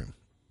bathroom.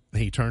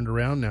 He turned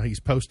around. Now he's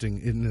posting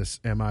in this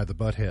Am I the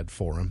Butthead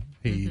forum.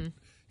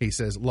 He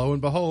says, lo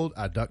and behold,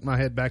 I ducked my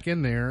head back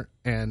in there,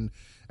 and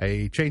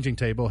a changing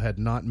table had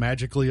not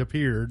magically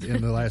appeared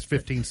in the last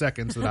 15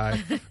 seconds that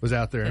I was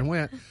out there and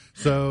went.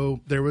 So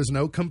there was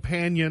no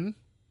companion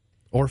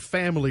or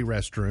family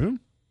restroom.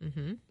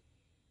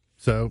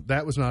 So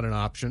that was not an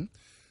option.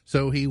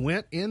 So he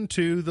went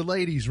into the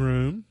ladies'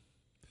 room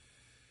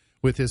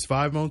with his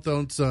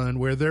 5-month-old son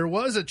where there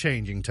was a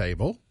changing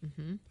table.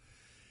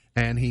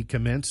 And he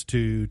commenced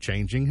to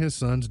changing his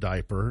son's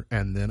diaper,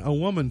 and then a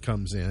woman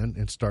comes in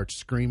and starts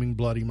screaming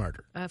bloody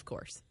murder. Of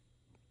course.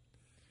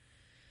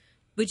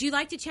 Would you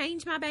like to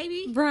change my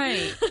baby?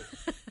 Right.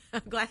 I'll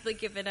gladly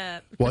give it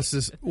up. What's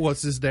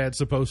this dad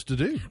supposed to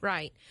do?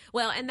 Right.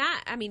 Well, and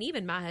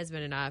even my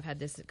husband and I have had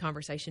this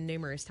conversation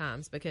numerous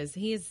times because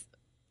he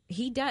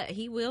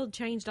will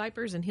change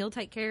diapers and he'll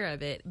take care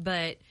of it,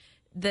 but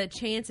the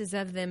chances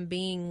of them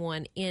being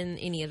one in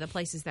any of the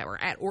places that we're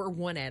at, or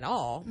one at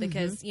all,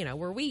 because,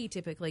 where we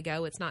typically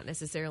go, it's not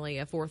necessarily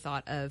a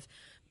forethought of,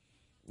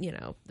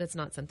 that's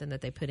not something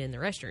that they put in the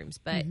restrooms,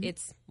 but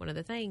it's one of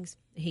the things.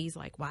 He's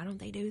like, why don't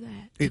they do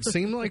that? It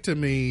seemed like to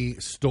me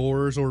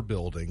stores or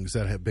buildings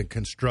that have been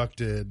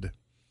constructed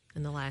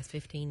in the last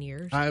 15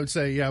 years. I would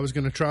say, I was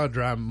going to try to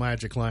drive a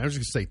magic line. I was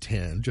going to say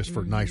 10 just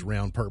for nice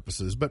round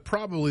purposes, but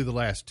probably the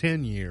last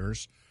 10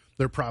 years,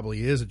 there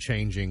probably is a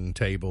changing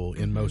table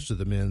in most of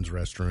the men's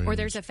restrooms. Or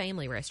there's a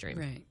family restroom.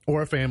 Right.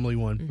 Or a family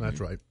one. That's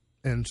right.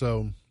 And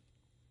so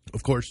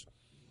Of course,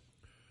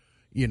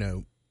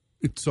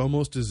 it's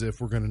almost as if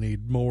we're going to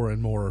need more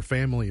and more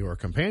family or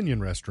companion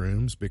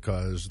restrooms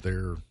because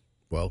they're,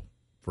 well,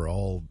 for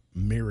all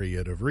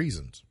myriad of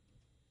reasons.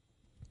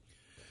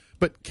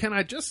 But can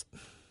I just,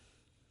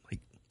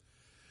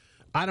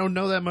 I don't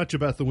know that much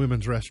about the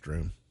women's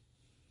restroom,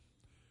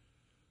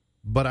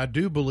 but I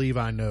do believe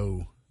I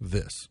know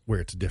this, where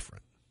it's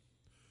different.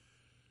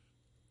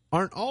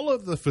 Aren't all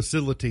of the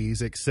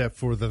facilities, except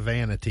for the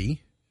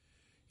vanity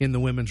in the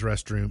women's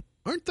restroom,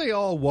 aren't they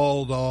all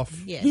walled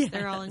off? Yes,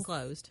 they're all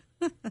enclosed.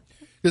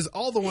 Because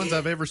all the ones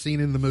I've ever seen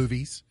in the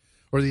movies,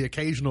 or the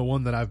occasional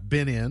one that I've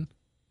been in,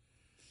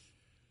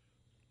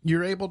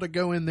 you're able to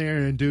go in there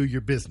and do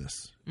your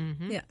business.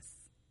 Mm-hmm. Yes.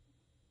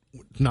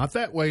 Not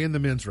that way in the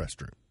men's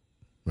restroom.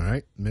 All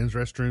right? Men's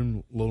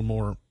restroom, a little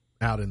more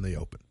out in the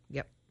open.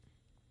 Yep.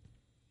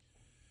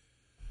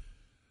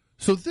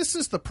 So this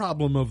is the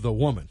problem of the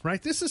woman,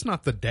 right? This is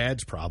not the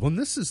dad's problem.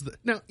 This is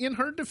now, in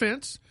her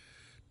defense,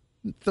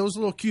 those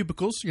little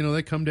cubicles,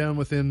 they come down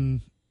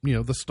within,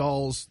 the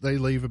stalls, they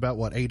leave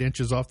about, 8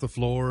 inches off the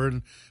floor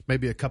and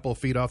maybe a couple of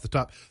feet off the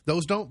top.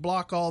 Those don't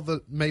block all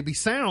the maybe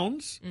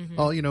sounds,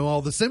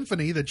 all the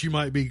symphony that you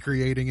might be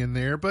creating in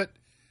there, but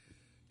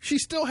she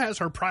still has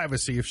her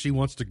privacy if she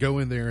wants to go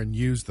in there and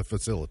use the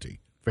facility.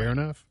 Fair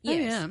enough?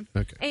 Yes. Oh,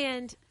 yeah. Okay.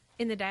 And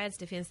in the dad's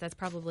defense, that's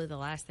probably the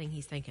last thing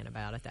he's thinking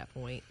about at that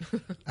point.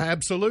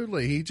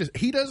 Absolutely.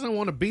 He doesn't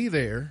want to be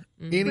there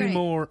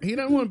anymore. Right. He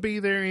doesn't want to be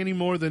there any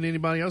more than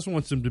anybody else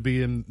wants him to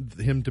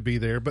be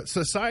there. But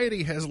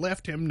society has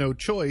left him no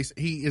choice.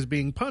 He is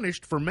being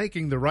punished for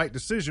making the right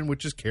decision,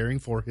 which is caring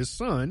for his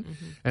son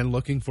and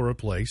looking for a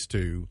place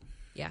to.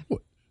 Yeah.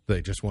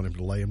 They just want him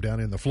to lay him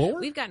down in the floor?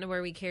 We've gotten to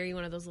where we carry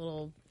one of those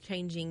little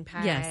changing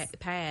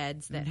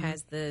pads that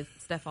has the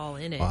stuff all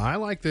in it. Well, I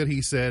like that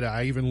he said,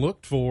 I even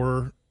looked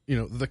for,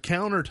 the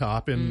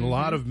countertop in a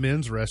lot of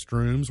men's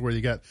restrooms where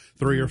you got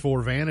 3 or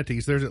 4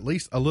 vanities. There's at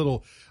least a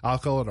little, I'll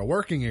call it a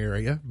working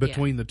area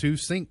between the 2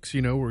 sinks,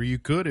 where you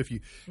could, if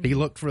he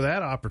looked for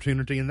that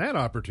opportunity, and that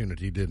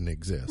opportunity didn't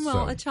exist.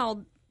 Well, a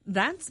child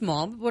that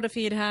small, what if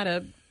he'd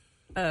had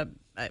a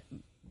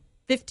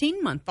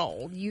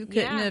 15-month-old? You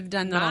couldn't have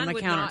done that on the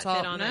countertop. Not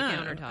fit on that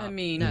countertop. I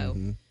mean,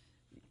 no.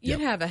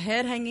 You'd have a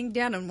head hanging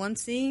down in one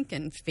sink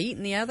and feet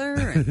in the other.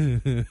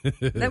 And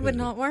that would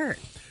not work.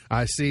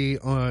 I see,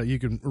 you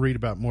can read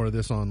about more of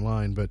this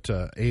online, but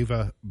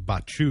Ava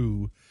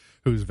Bachu,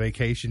 who's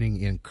vacationing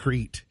in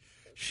Crete,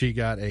 she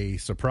got a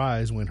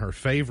surprise when her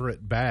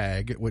favorite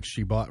bag, which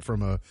she bought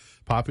from a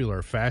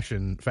popular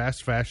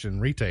fast fashion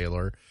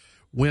retailer,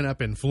 went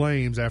up in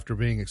flames after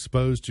being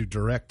exposed to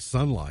direct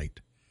sunlight.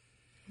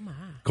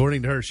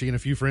 According to her, she and a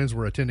few friends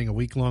were attending a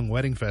week-long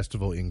wedding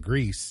festival in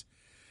Greece,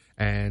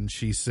 and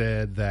she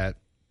said that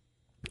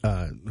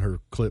her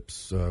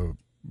clips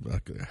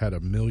had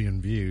 1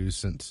 million views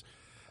since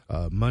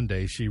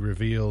Monday. She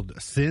revealed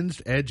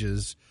singed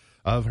edges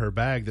of her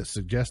bag that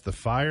suggest the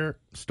fire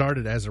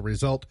started as a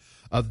result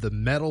of the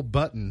metal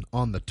button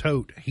on the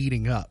tote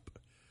heating up.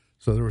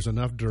 So there was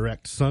enough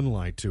direct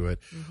sunlight to it.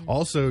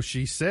 Also,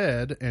 she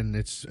said, and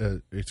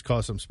it's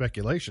caused some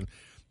speculation,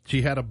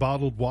 she had a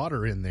bottled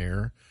water in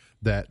there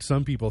that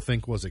some people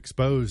think was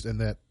exposed,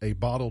 and that a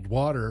bottled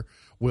water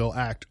will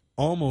act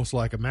almost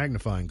like a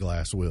magnifying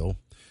glass will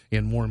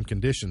in warm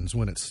conditions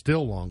when it's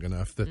still long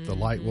enough that the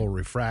light will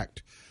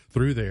refract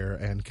through there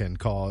and can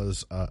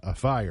cause a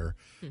fire.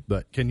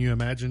 But can you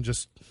imagine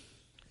just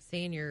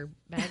seeing your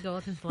bag go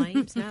up in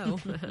flames? No.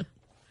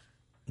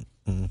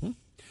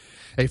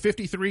 A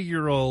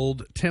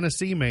 53-year-old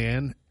Tennessee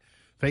man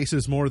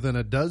faces more than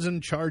a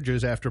dozen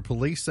charges after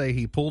police say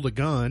he pulled a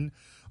gun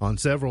on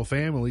several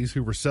families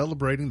who were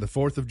celebrating the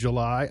 4th of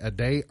July a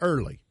day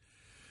early.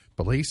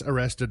 Police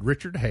arrested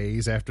Richard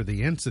Hayes after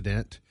the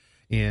incident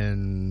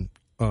in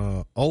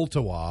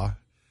Ottawa,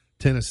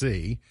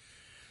 Tennessee.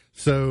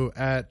 So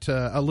at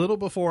a little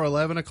before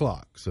 11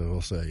 o'clock, so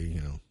we'll say,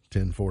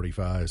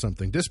 10:45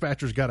 something,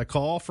 dispatchers got a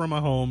call from a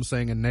home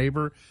saying a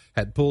neighbor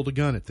had pulled a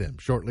gun at them.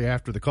 Shortly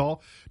after the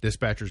call,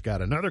 dispatchers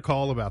got another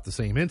call about the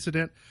same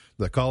incident.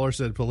 The caller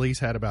said police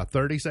had about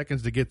 30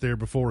 seconds to get there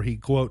before he,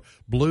 quote,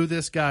 blew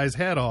this guy's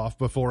head off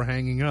before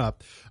hanging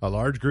up. A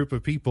large group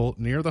of people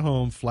near the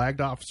home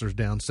flagged officers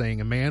down, saying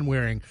a man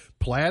wearing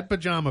plaid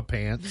pajama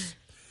pants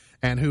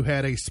and who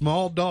had a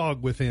small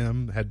dog with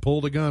him had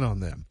pulled a gun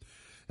on them.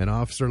 An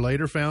officer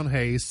later found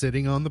Hayes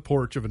sitting on the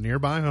porch of a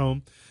nearby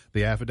home.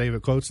 The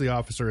affidavit quotes the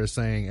officer as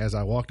saying, as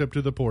I walked up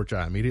to the porch,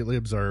 I immediately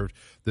observed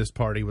this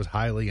party was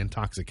highly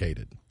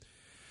intoxicated.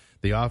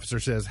 The officer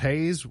says,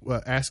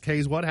 asked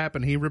Hayes what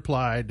happened. He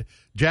replied,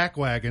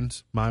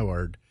 jackwagons, my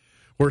word,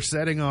 were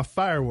setting off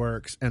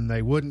fireworks and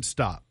they wouldn't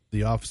stop.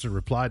 The officer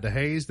replied to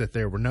Hayes that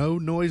there were no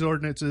noise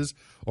ordinances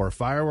or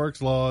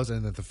fireworks laws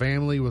and that the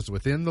family was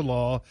within the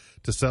law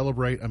to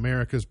celebrate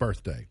America's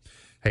birthday.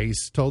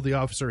 Hayes told the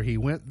officer he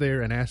went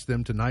there and asked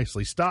them to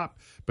nicely stop,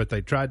 but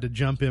they tried to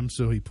jump him,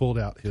 so he pulled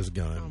out his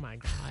gun. Oh, my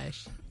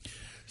gosh.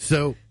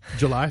 So,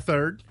 July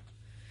 3rd.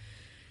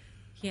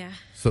 Yeah.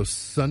 So,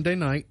 Sunday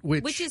night,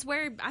 which is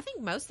where I think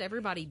most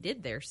everybody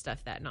did their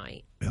stuff that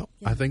night. Well,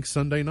 I think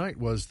Sunday night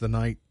was the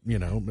night,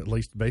 at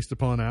least based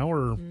upon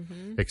our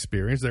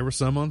experience. There were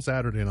some on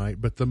Saturday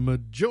night, but the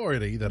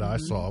majority that I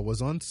saw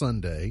was on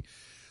Sunday.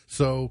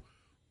 So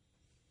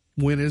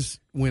when is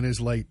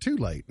late too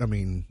late? I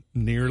mean,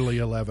 nearly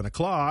 11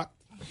 o'clock.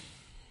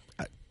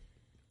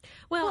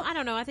 Well, I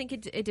don't know. I think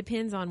it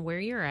depends on where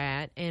you're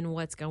at and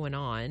what's going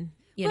on.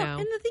 You know,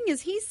 and the thing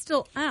is, he's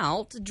still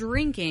out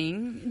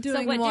drinking,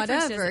 doing what difference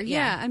does whatever. it-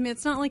 yeah. I mean,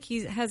 it's not like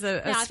he has a Now,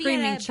 if he had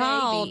screaming a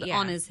child baby,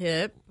 on yeah. his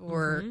hip,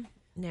 or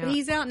No. but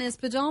he's out in his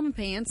pajama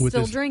pants, With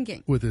still his-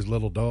 drinking with his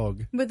little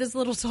dog. with his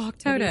little dog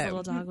Maybe Toto. his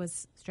little dog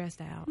was stressed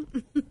out.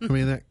 I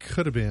mean, that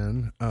could have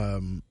been.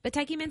 But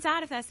take him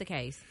inside if that's the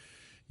case.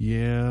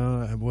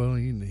 Yeah, well,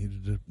 he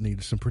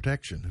needed some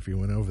protection if he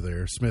went over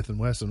there. Smith &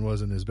 Wesson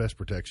wasn't his best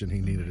protection. He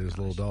needed his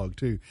little dog,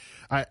 too.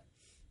 But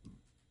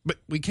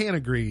we can't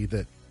agree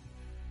that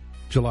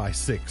July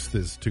 6th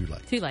is too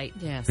late. Too late.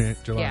 Yes.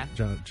 July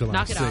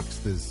Knock it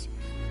 6th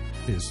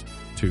is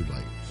too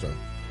late. So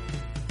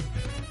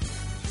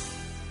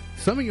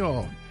some of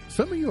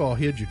y'all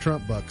hid your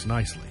Trump bucks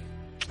nicely.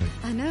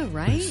 I know,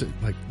 right?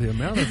 Like the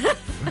amount of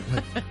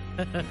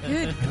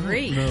Good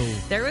grief. no.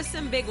 There was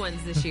some big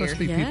ones this year. Must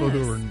be people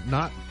who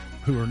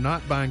are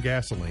not buying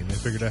gasoline. They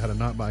figured out how to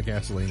not buy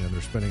gasoline, and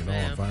they're spending it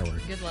all on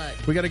fireworks. Good luck.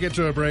 We got to get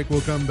to a break.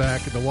 We'll come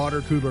back. The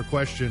water cooler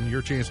question,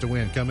 your chance to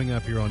win, coming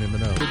up here on In the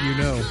Know. Did you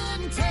know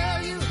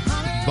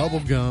bubble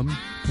gum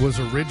was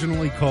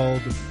originally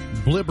called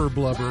Blibber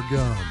Blubber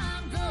gum?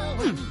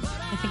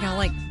 I think I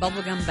like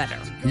bubblegum better.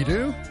 You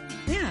do?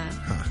 Yeah.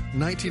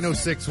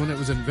 1906, when it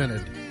was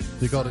invented,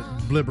 they called it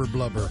Blibber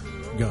Blubber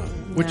gum,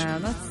 which Yeah,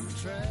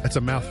 that's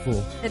a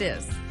mouthful. it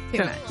is. Too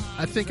much.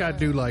 I think I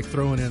do like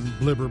throwing in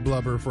Blibber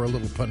Blubber for a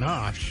little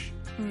panache,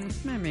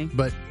 Maybe.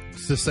 but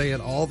to say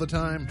it all the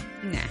time,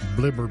 Nah.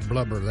 Blibber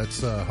Blubber,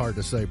 that's hard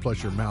to say.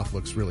 Plus, your mouth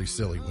looks really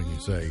silly when you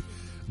say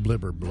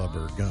Blibber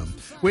Blubber gum.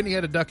 Whitney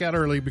had to duck out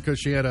early because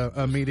she had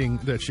a meeting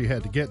that she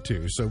had to get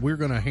to. So we're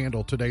going to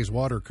handle today's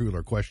water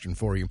cooler question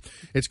for you.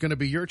 It's going to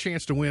be your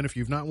chance to win. If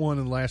you've not won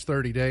in the last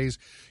 30 days,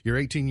 you're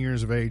 18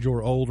 years of age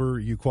or older,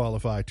 you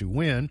qualify to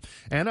win.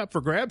 And up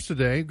for grabs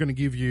today, I'm going to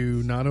give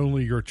you not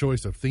only your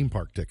choice of theme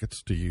park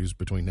tickets to use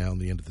between now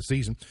and the end of the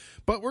season,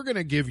 but we're going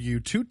to give you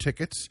 2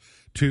 tickets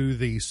to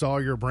the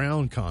Sawyer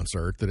Brown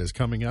concert that is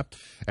coming up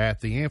at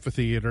the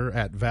amphitheater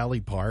at Valley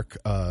Park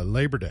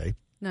Labor Day.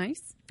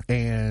 Nice.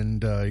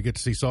 And you get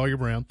to see Sawyer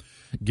Brown,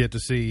 get to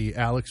see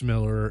Alex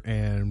Miller,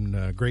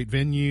 and great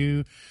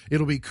venue.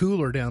 It'll be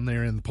cooler down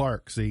there in the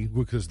park, see,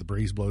 because the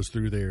breeze blows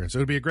through there. So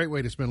it'll be a great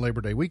way to spend Labor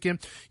Day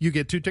weekend. You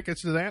get 2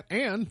 tickets to that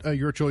and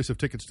your choice of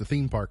tickets to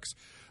theme parks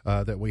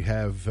that we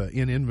have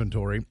in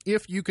inventory.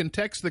 If you can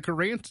text the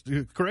correct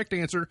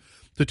answer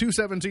to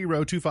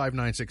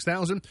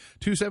 270-259-6000,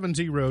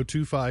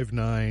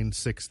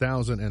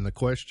 270-259-6000. And the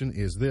question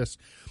is this: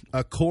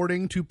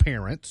 according to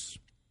parents,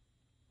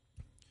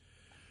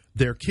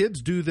 their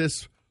kids do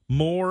this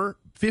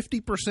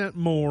 50%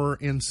 more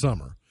in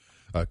summer.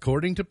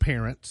 According to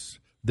parents,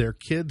 their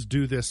kids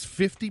do this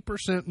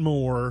 50%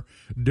 more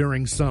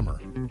during summer.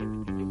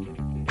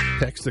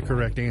 Text the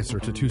correct answer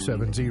to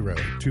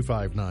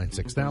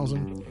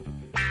 270-259-6000.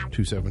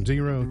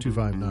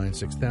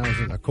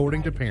 270-259-6000.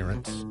 According to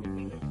parents,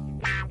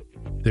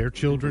 their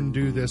children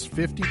do this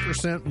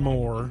 50%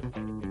 more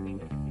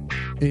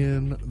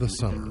in the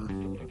summer.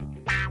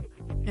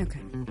 Okay.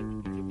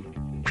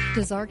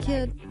 Does our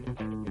kid,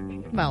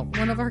 well,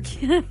 one of our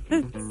kids,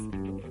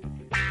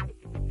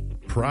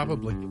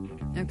 Probably.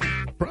 okay.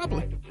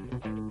 Probably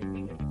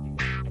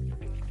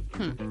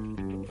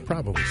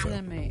so.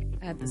 Let me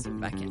add this one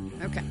back in.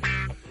 Okay.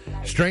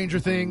 Stranger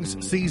Things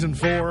Season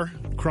 4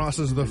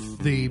 crosses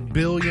the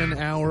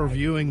billion-hour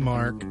viewing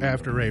mark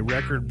after a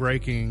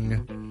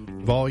record-breaking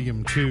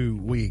Volume 2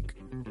 week.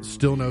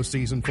 Still no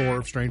Season 4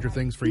 of Stranger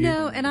Things for you?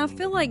 No, and I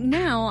feel like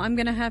now I'm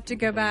going to have to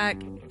go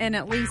back and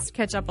at least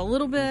catch up a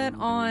little bit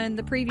on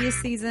the previous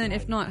season,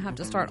 if not have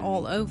to start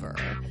all over.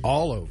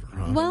 All over,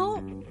 huh?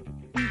 Well,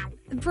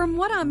 from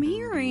what I'm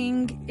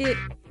hearing, it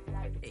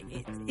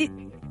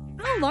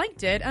I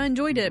liked it. I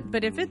enjoyed it.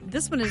 But if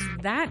this one is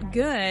that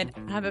good,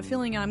 I have a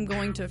feeling I'm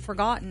going to have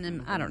forgotten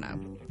and I don't know.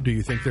 Do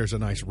you think there's a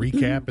nice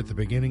recap at the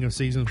beginning of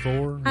Season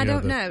 4? I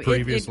don't know.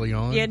 Previously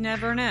on? You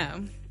never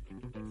know.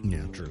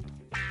 Yeah, true.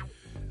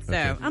 So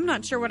Okay. I'm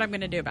not sure what I'm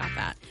going to do about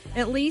that.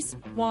 At least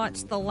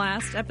watch the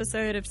last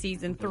episode of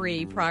Season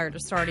 3 prior to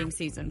starting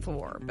Season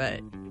 4.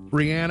 But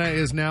Rihanna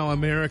is now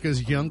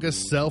America's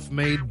youngest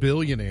self-made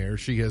billionaire.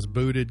 She has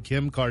booted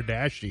Kim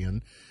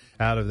Kardashian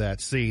out of that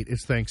seat.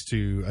 It's thanks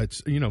to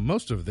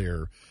most of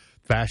their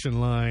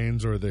fashion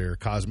lines or their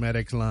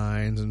cosmetics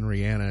lines, and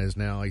Rihanna is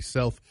now a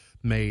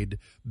self-made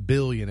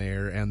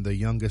billionaire and the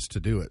youngest to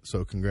do it.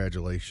 So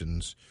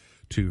congratulations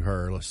to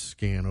her. Let's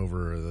scan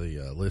over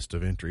the list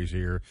of entries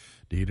here.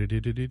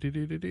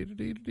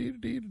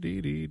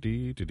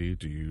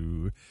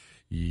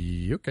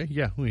 Okay,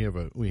 yeah, we have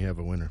a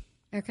winner.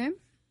 okay.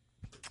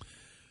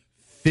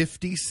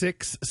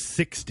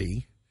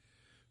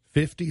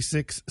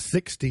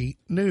 5660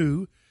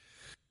 new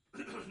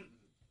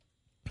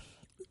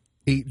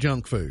eat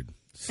junk food.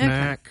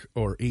 Snack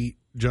or eat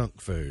junk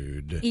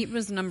food. Eat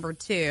was number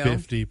 2.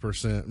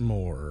 50%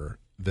 more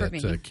that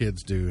me.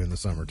 kids do in the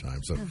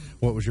summertime. So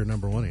what was your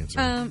number one answer?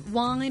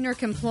 Whine or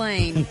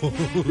complain.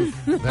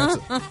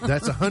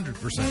 That's 100%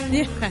 more.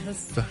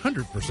 Yes. It's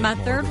 100% My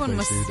more third that one they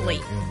was do that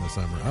sleep. in the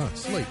summer. Oh,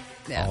 sleep.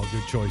 Yeah. All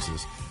good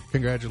choices.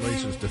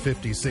 Congratulations to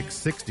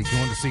 5660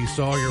 going to see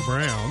Sawyer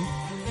Brown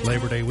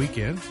Labor Day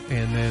weekend,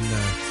 and then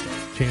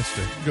chance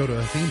to go to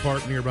a theme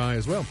park nearby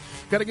as well.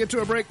 Got to get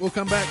to a break. We'll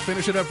come back,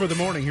 finish it up for the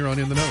morning here on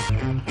In the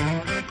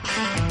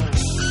Know.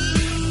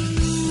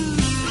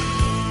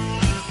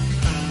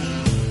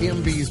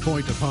 MB's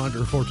point to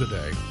ponder for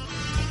today.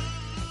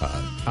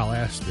 I'll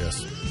ask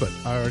this, but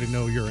I already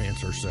know your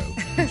answer, so.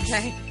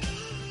 Okay.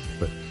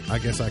 But I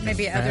guess I can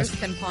Maybe others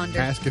can ponder.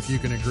 Ask if you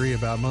can agree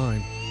about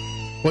mine.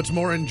 What's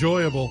more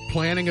enjoyable,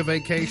 planning a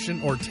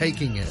vacation or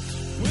taking it?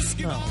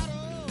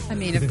 I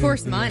mean, of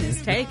course, mine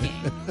is taking.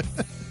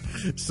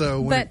 So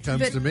when it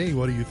comes to me,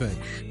 what do you think?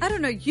 I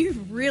don't know. You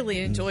really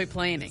enjoy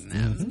planning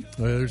this.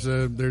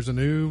 There's a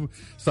new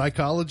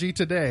Psychology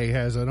Today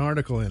has an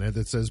article in it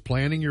that says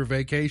planning your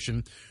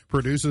vacation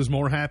produces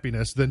more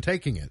happiness than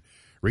taking it.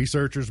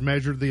 Researchers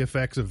measured the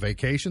effects of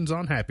vacations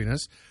on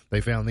happiness. They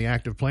found the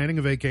act of planning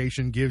a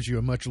vacation gives you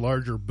a much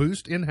larger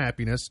boost in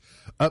happiness,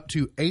 up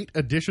to 8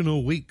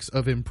 additional weeks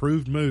of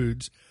improved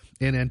moods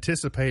in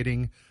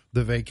anticipating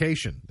the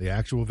vacation. The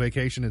actual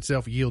vacation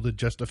itself yielded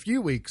just a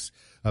few weeks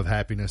of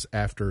happiness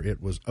after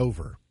it was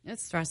over. It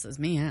stresses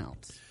me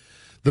out.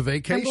 The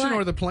vacation glad-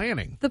 or the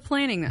planning? The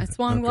planning. That's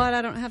why I'm glad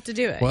I don't have to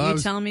do it. Well,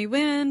 You tell me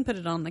when, put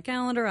it on the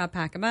calendar, I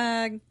pack a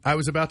bag. I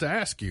was about to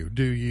ask you,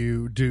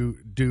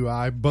 do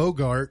I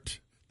bogart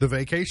the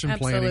vacation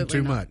planning Absolutely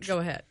too not. much? Go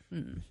ahead.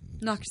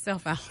 Knock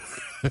yourself out.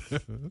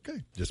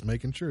 Okay, just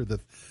making sure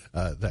that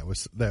that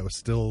was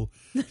still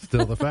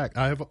the fact.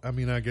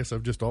 I guess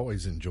I've just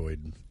always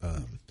enjoyed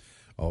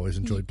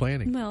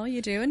planning. Well,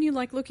 you do, and you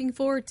like looking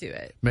forward to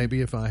it.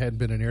 Maybe if I hadn't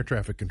been an air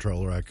traffic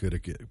controller, I could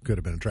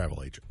have been a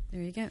travel agent.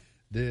 There you go.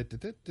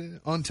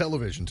 On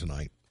television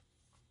tonight.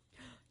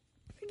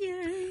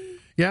 Yay.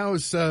 Yeah, I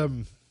was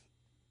Can't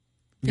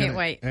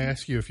wait.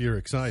 Ask you if you're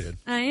excited.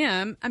 I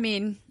am. I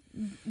mean,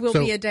 we'll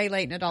So- be a day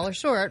late and $1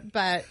 short,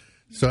 but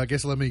So I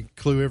guess let me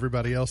clue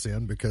everybody else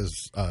in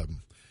because,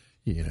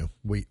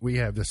 we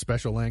have this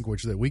special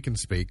language that we can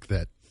speak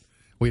that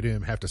we don't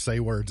even have to say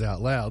words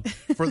out loud.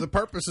 For the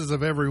purposes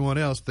of everyone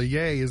else, the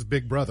yay is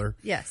Big Brother.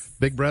 yes.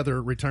 Big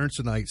Brother returns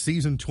tonight,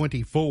 season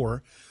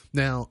 24.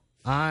 Now,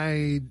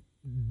 I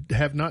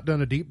have not done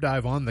a deep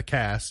dive on the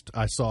cast.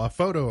 I saw a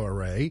photo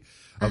array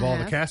of all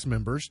the cast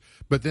members,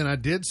 but then I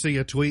did see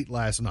a tweet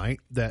last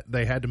night that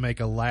they had to make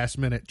a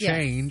last-minute Yes.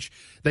 change.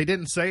 They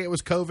didn't say it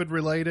was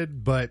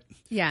COVID-related, but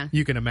Yeah.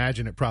 you can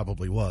imagine it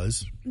probably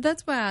was.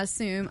 That's why I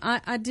assume.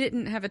 I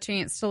didn't have a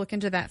chance to look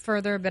into that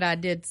further, but I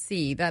did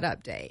see that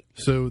update.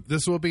 So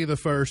this will be the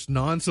first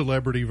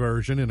non-celebrity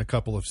version in a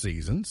couple of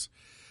seasons.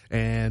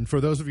 And for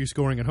those of you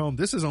scoring at home,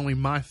 this is only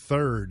my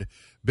third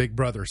Big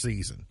Brother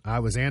season. I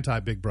was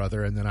anti-Big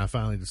Brother, and then I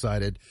finally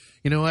decided,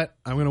 you know what?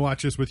 I'm going to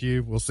watch this with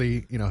you. We'll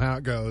see, how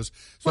it goes.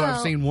 So I've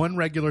Well, seen one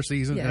regular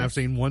season, and yes. I've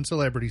seen one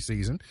celebrity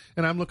season,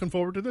 and I'm looking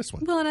forward to this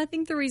one. Well, and I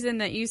think the reason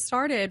that you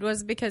started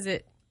was because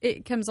it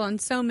comes on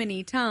so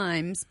many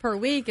times per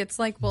week. It's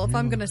like, well, if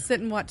I'm going to sit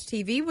and watch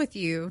TV with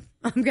you,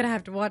 I'm going to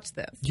have to watch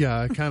this. Yeah,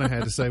 I kind of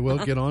had to say, well,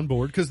 get on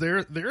board, because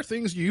there are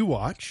things you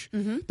watch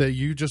that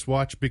you just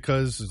watch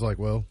because it's like,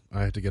 well,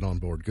 I have to get on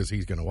board because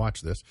he's going to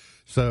watch this.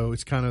 So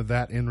it's kind of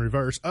that in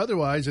reverse.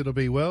 Otherwise, it'll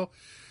be, well,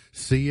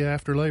 see you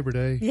after Labor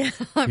Day. Yeah,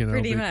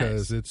 pretty much.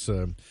 Because it's.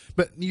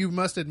 But you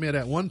must admit,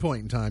 at one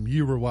point in time,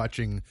 you were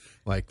watching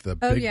like the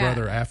Big yeah.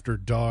 Brother After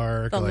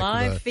Dark, The like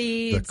live the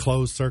feeds.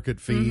 closed circuit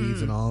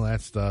feeds, and all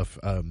that stuff.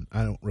 I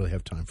don't really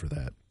have time for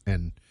that,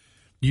 and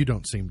you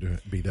don't seem to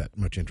be that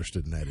much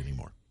interested in that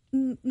anymore.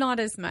 Not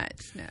as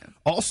much, no.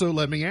 Also,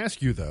 let me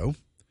ask you, though,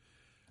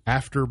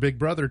 after Big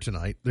Brother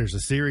tonight, there's a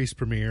series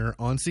premiere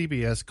on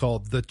CBS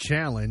called The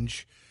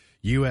Challenge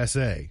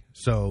USA.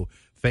 So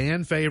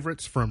fan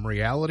favorites from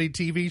reality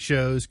TV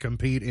shows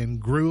compete in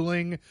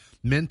grueling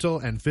mental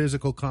and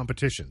physical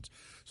competitions.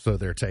 So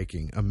they're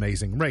taking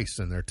Amazing Race,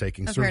 and they're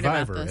taking I've heard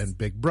about Survivor this. and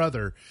Big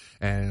Brother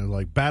and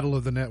like Battle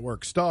of the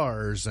Network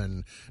Stars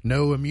and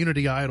No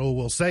Immunity Idol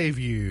Will Save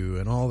You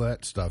and all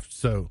that stuff.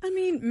 So I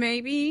mean,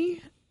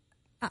 maybe.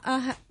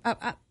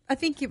 I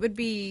think it would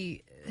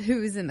be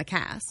who's in the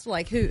cast,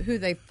 like who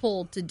they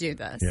pulled to do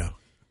this. yeah.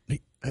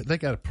 They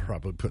got to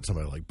probably put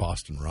somebody like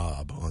Boston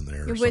Rob on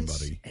there or Which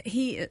somebody.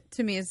 he,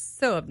 to me, is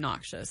so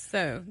obnoxious.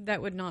 So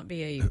that would not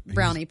be a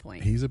brownie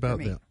point. He's for about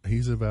me.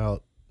 he's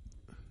about,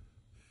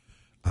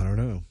 I don't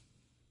know,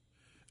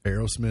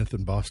 Aerosmith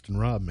and Boston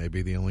Rob may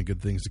be the only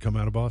good things to come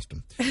out of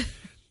Boston.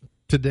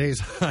 Today's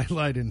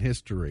highlight in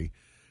history.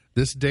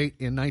 This date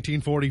in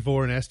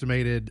 1944, an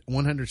estimated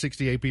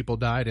 168 people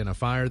died in a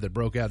fire that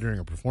broke out during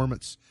a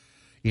performance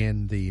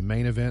in the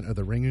main event of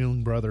the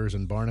Ringling Brothers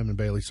and Barnum and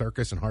Bailey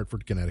Circus in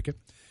Hartford, Connecticut.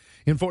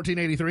 In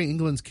 1483,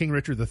 England's King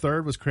Richard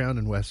III was crowned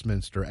in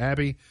Westminster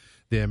Abbey.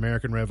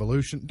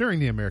 During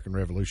the American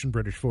Revolution,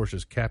 British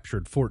forces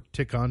captured Fort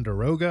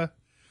Ticonderoga.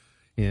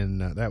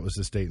 That was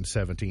this date in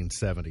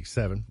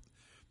 1777.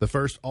 The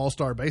first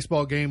All-Star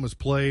baseball game was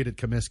played at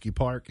Comiskey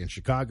Park in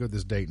Chicago,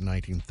 this date in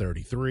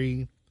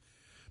 1933.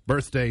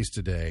 Birthdays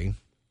today.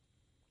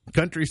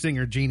 Country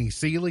singer Jeannie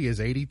Seely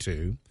is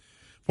 82.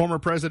 Former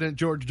President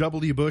George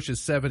W. Bush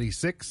is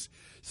 76.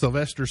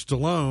 Sylvester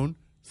Stallone,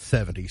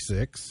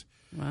 76.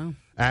 Wow.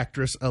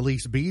 Actress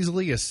Elise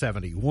Beasley is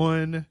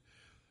 71.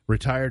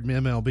 Retired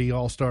MLB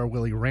All-Star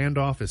Willie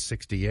Randolph is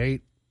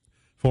 68.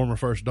 Former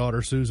First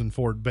Daughter Susan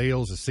Ford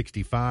Bales is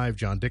 65.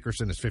 John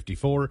Dickerson is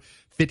 54.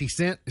 50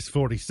 Cent is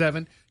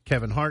 47.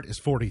 Kevin Hart is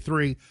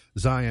 43.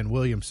 Zion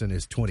Williamson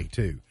is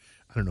 22.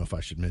 I don't know if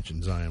I should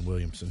mention Zion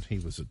Williamson. He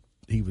was a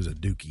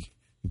Dookie.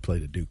 He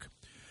played a Duke.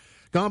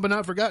 Gone but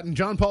not forgotten,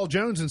 John Paul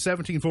Jones in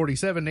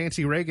 1747,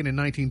 Nancy Reagan in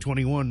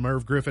 1921,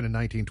 Merv Griffin in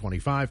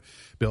 1925,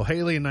 Bill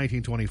Haley in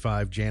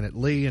 1925, Janet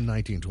Leigh in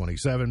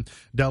 1927,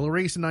 Della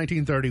Reese in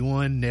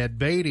 1931, Ned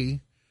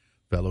Beatty,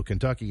 fellow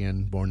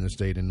Kentuckian, born in the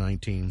state in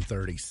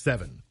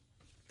 1937.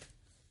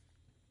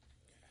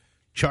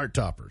 Chart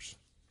toppers.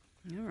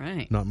 All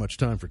right. Not much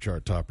time for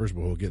chart toppers,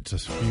 but we'll get to a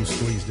few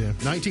squeezed in.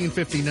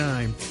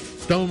 1959,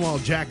 Stonewall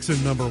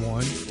Jackson, number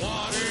one.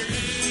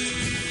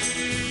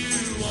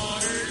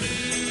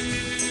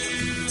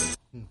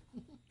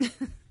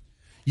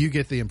 You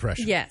get the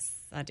impression. Yes,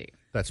 I do.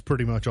 That's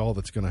pretty much all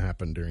that's going to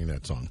happen during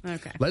that song.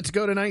 Okay. Let's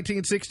go to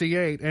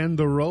 1968 and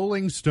the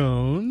Rolling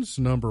Stones,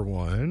 number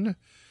one,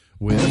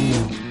 with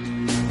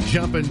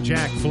Jumpin'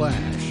 Jack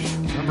Flash.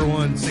 Number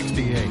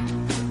 168.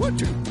 1,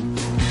 2.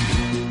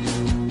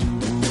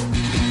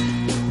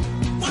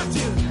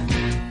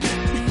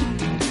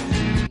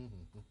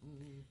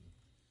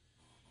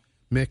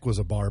 Mick was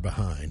a bar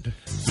behind.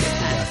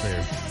 Right there.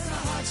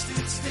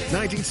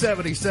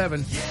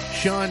 1977,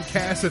 Sean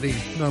Cassidy,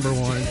 number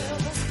one.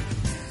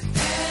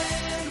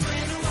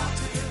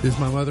 Is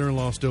my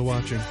mother-in-law still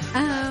watching?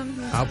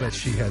 I'll bet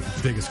she had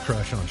the biggest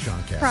crush on Sean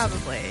Cassidy.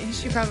 Probably.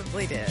 She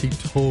probably did. She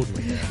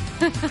totally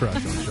had a crush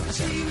on Sean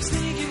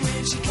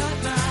Cassidy.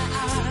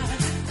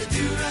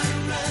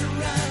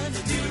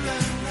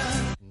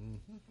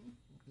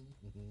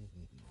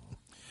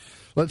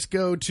 Let's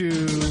go to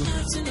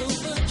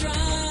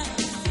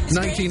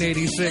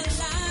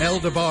 1986, El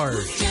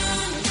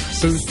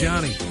DeBarge. Who's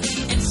Johnny?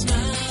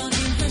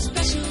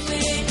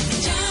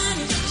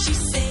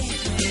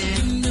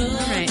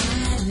 All right.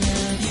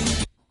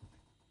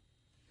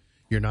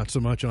 You're not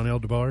so much on El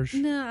DeBarge?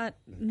 No, I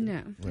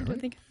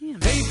don't think I am.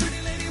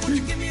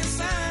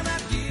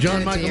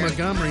 John Oh, Michael dear.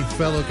 Montgomery,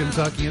 fellow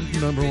Kentuckian,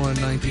 number one,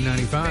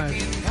 1995.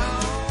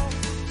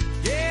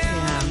 Yeah.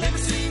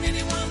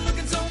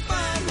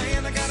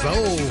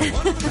 Soul.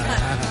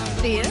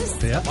 She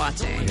is Yeah.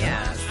 watching,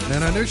 yeah.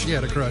 And I knew she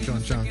had a crush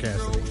on Sean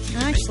Cassidy.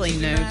 I actually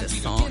know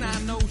this song.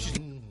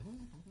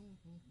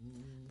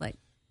 Like,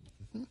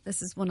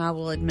 this is one I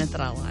will admit that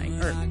I like,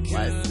 or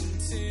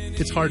was.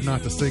 It's hard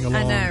not to sing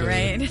along know, to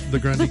right? the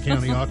Grundy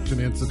County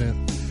auction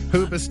incident.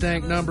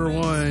 Hoobastank number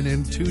one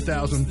in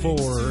 2004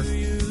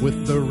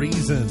 with The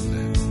Reason.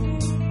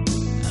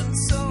 And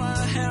so I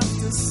have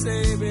to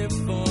say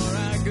before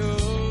I go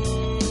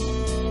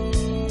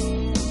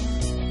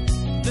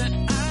that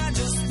I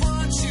just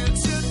want you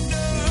to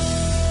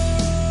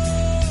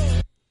know.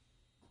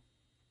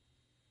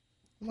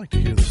 I'd like to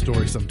hear the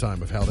story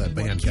sometime of how that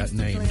band got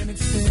named.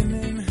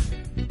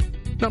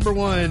 Number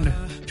one,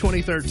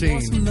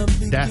 2013,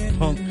 Daft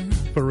Punk,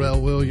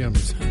 Pharrell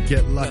Williams,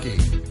 Get Lucky.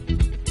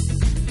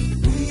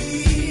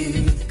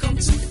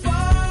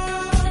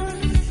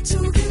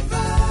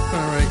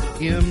 All right,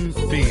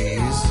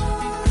 MB's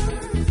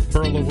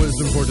Pearl of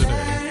Wisdom for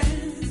today.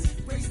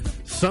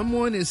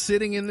 Someone is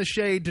sitting in the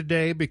shade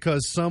today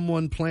because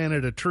someone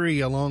planted a tree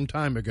a long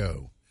time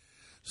ago.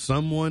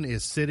 Someone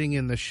is sitting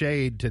in the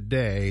shade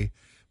today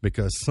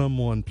because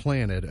someone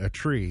planted a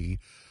tree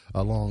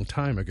a long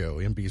time ago.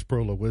 MB's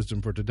Pearl of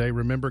Wisdom for today.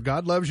 Remember,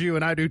 God loves you,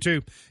 and I do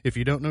too. If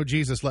you don't know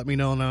Jesus, let me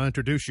know, and I'll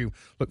introduce you.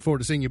 Look forward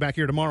to seeing you back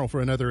here tomorrow for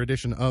another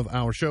edition of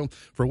our show.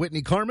 For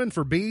Whitney Carmen,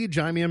 for Beej,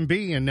 I'm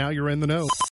MB, and now you're in the know.